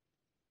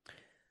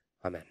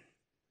 Amen.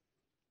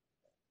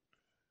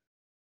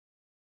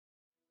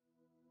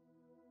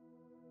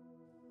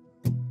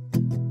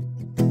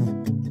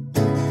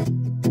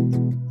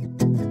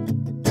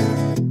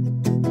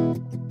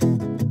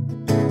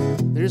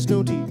 There's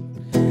no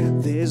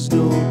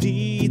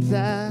deed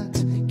that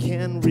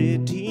can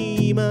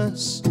redeem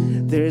us.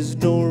 There's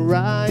no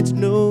right,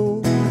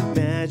 no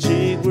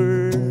magic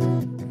word.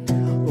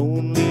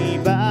 Only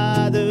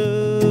by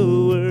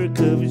the work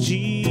of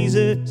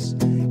Jesus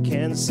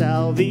can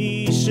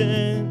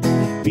salvation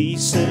be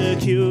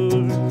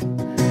secure.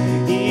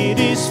 It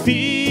is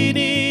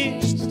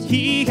finished,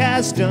 he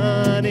has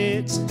done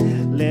it.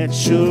 Let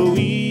your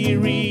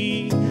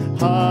weary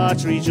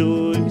heart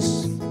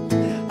rejoice.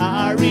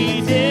 Our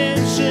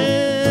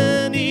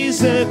redemption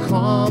is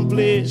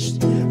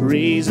accomplished.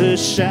 Raise a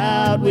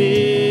shout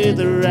with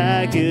a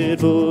ragged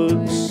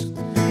voice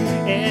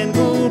and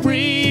go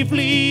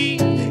bravely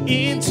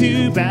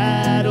into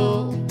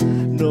battle,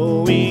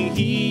 knowing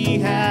he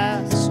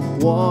has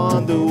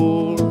won the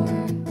war.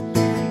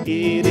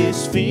 It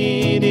is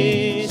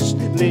finished.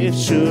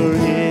 Lift your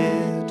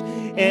head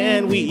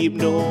and weep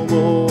no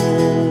more.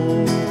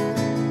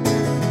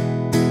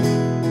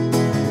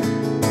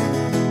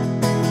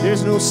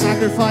 There's no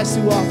sacrifice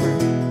to offer.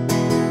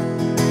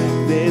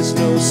 There's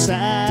no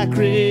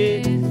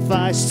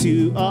sacrifice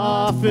to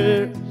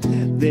offer.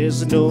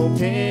 There's no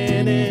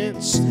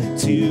penance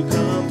to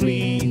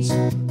complete.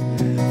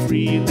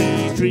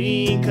 Freely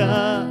drink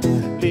of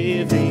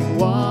living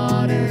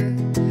water.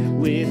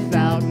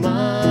 Without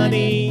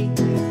money,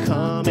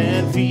 come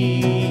and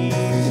feed.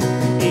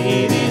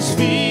 It is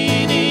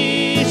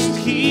finished,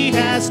 he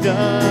has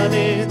done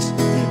it.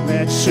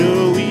 Let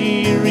your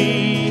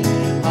weary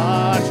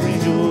heart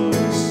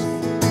rejoice.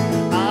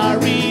 Our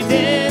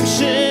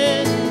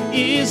redemption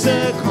is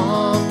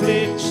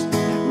accomplished.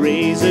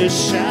 Raise a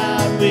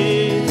shout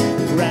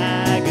with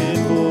ragged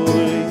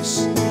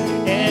voice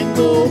and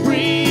go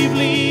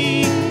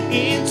bravely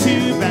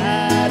into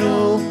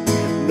battle,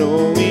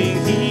 knowing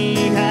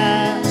he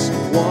has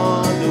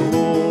won the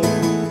war.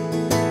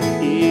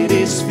 It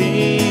is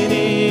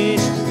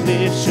finished.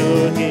 Lift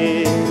your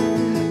head.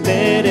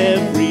 Let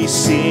every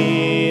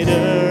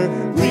sinner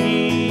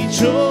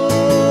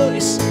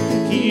rejoice.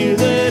 Hear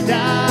the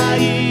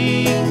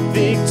dying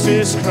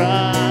victor's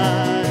cry.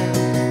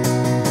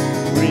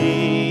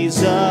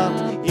 Raise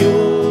up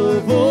your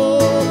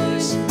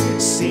voice.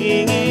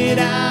 Sing it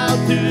out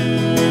through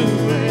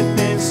earth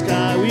and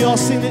sky. We all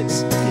sing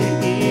this.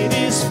 It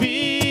is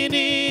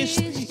finished.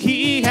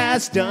 He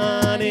has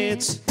done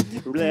it.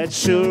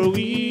 Let your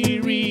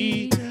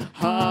weary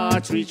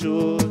heart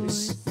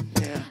rejoice.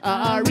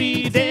 Our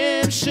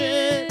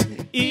redemption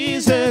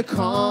is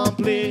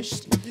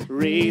accomplished.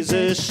 Raise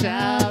a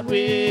shout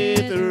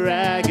with a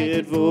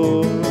ragged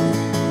voice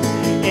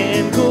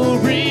and go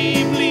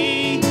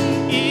bravely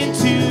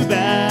into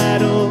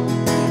battle,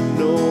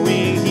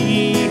 knowing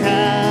he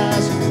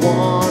has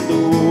won the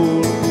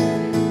war.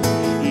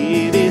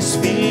 It is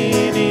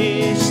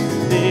finished.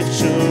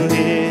 Lift your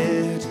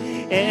head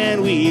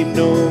and weep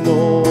no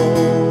more.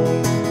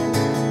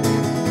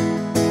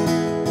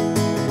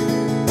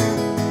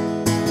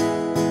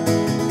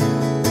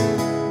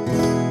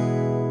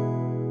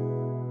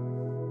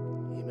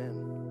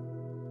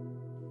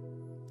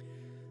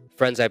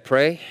 Friends, I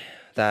pray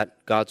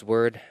that God's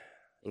word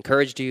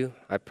encouraged you.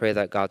 I pray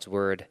that God's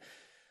word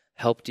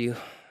helped you.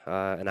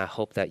 And I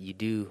hope that you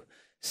do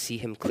see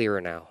him clearer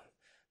now,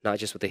 not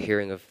just with the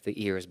hearing of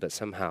the ears, but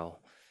somehow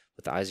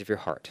with the eyes of your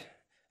heart,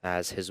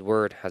 as his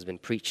word has been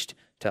preached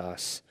to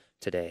us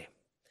today.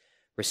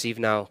 Receive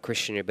now,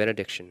 Christian, your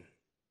benediction,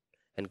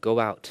 and go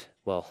out.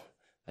 Well,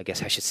 I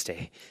guess I should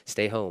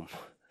stay home,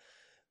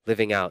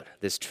 living out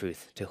this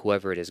truth to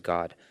whoever it is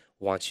God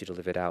wants you to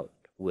live it out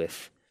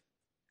with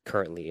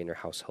currently in your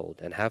household,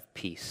 and have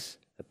peace,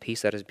 a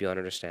peace that is beyond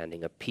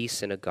understanding, a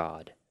peace in a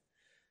God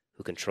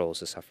who controls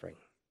the suffering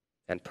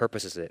and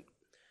purposes it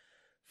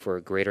for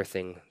a greater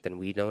thing than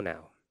we know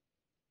now,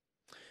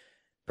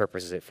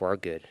 purposes it for our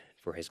good,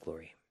 for his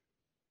glory.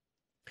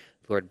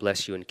 The Lord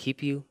bless you and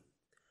keep you.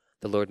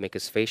 The Lord make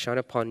his face shine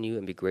upon you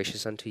and be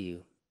gracious unto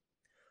you.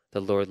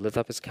 The Lord lift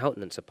up his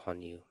countenance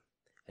upon you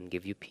and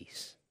give you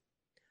peace.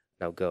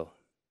 Now go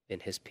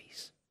in his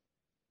peace.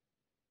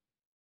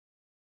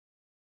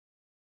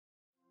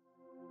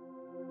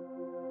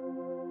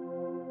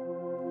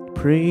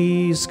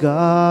 Praise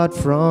God,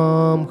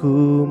 from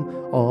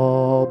whom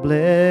all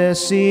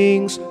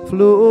blessings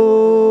flow.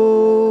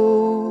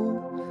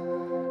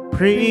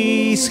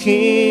 Praise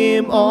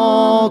him,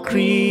 all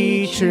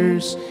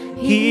creatures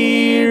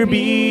here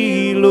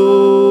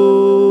below.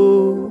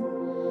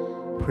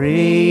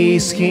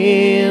 Praise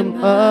him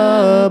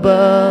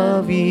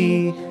above,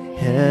 ye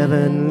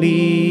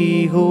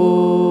heavenly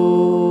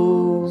hosts.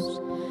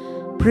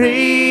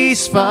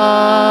 Praise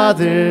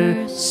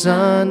Father,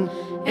 Son,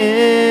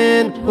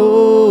 and Holy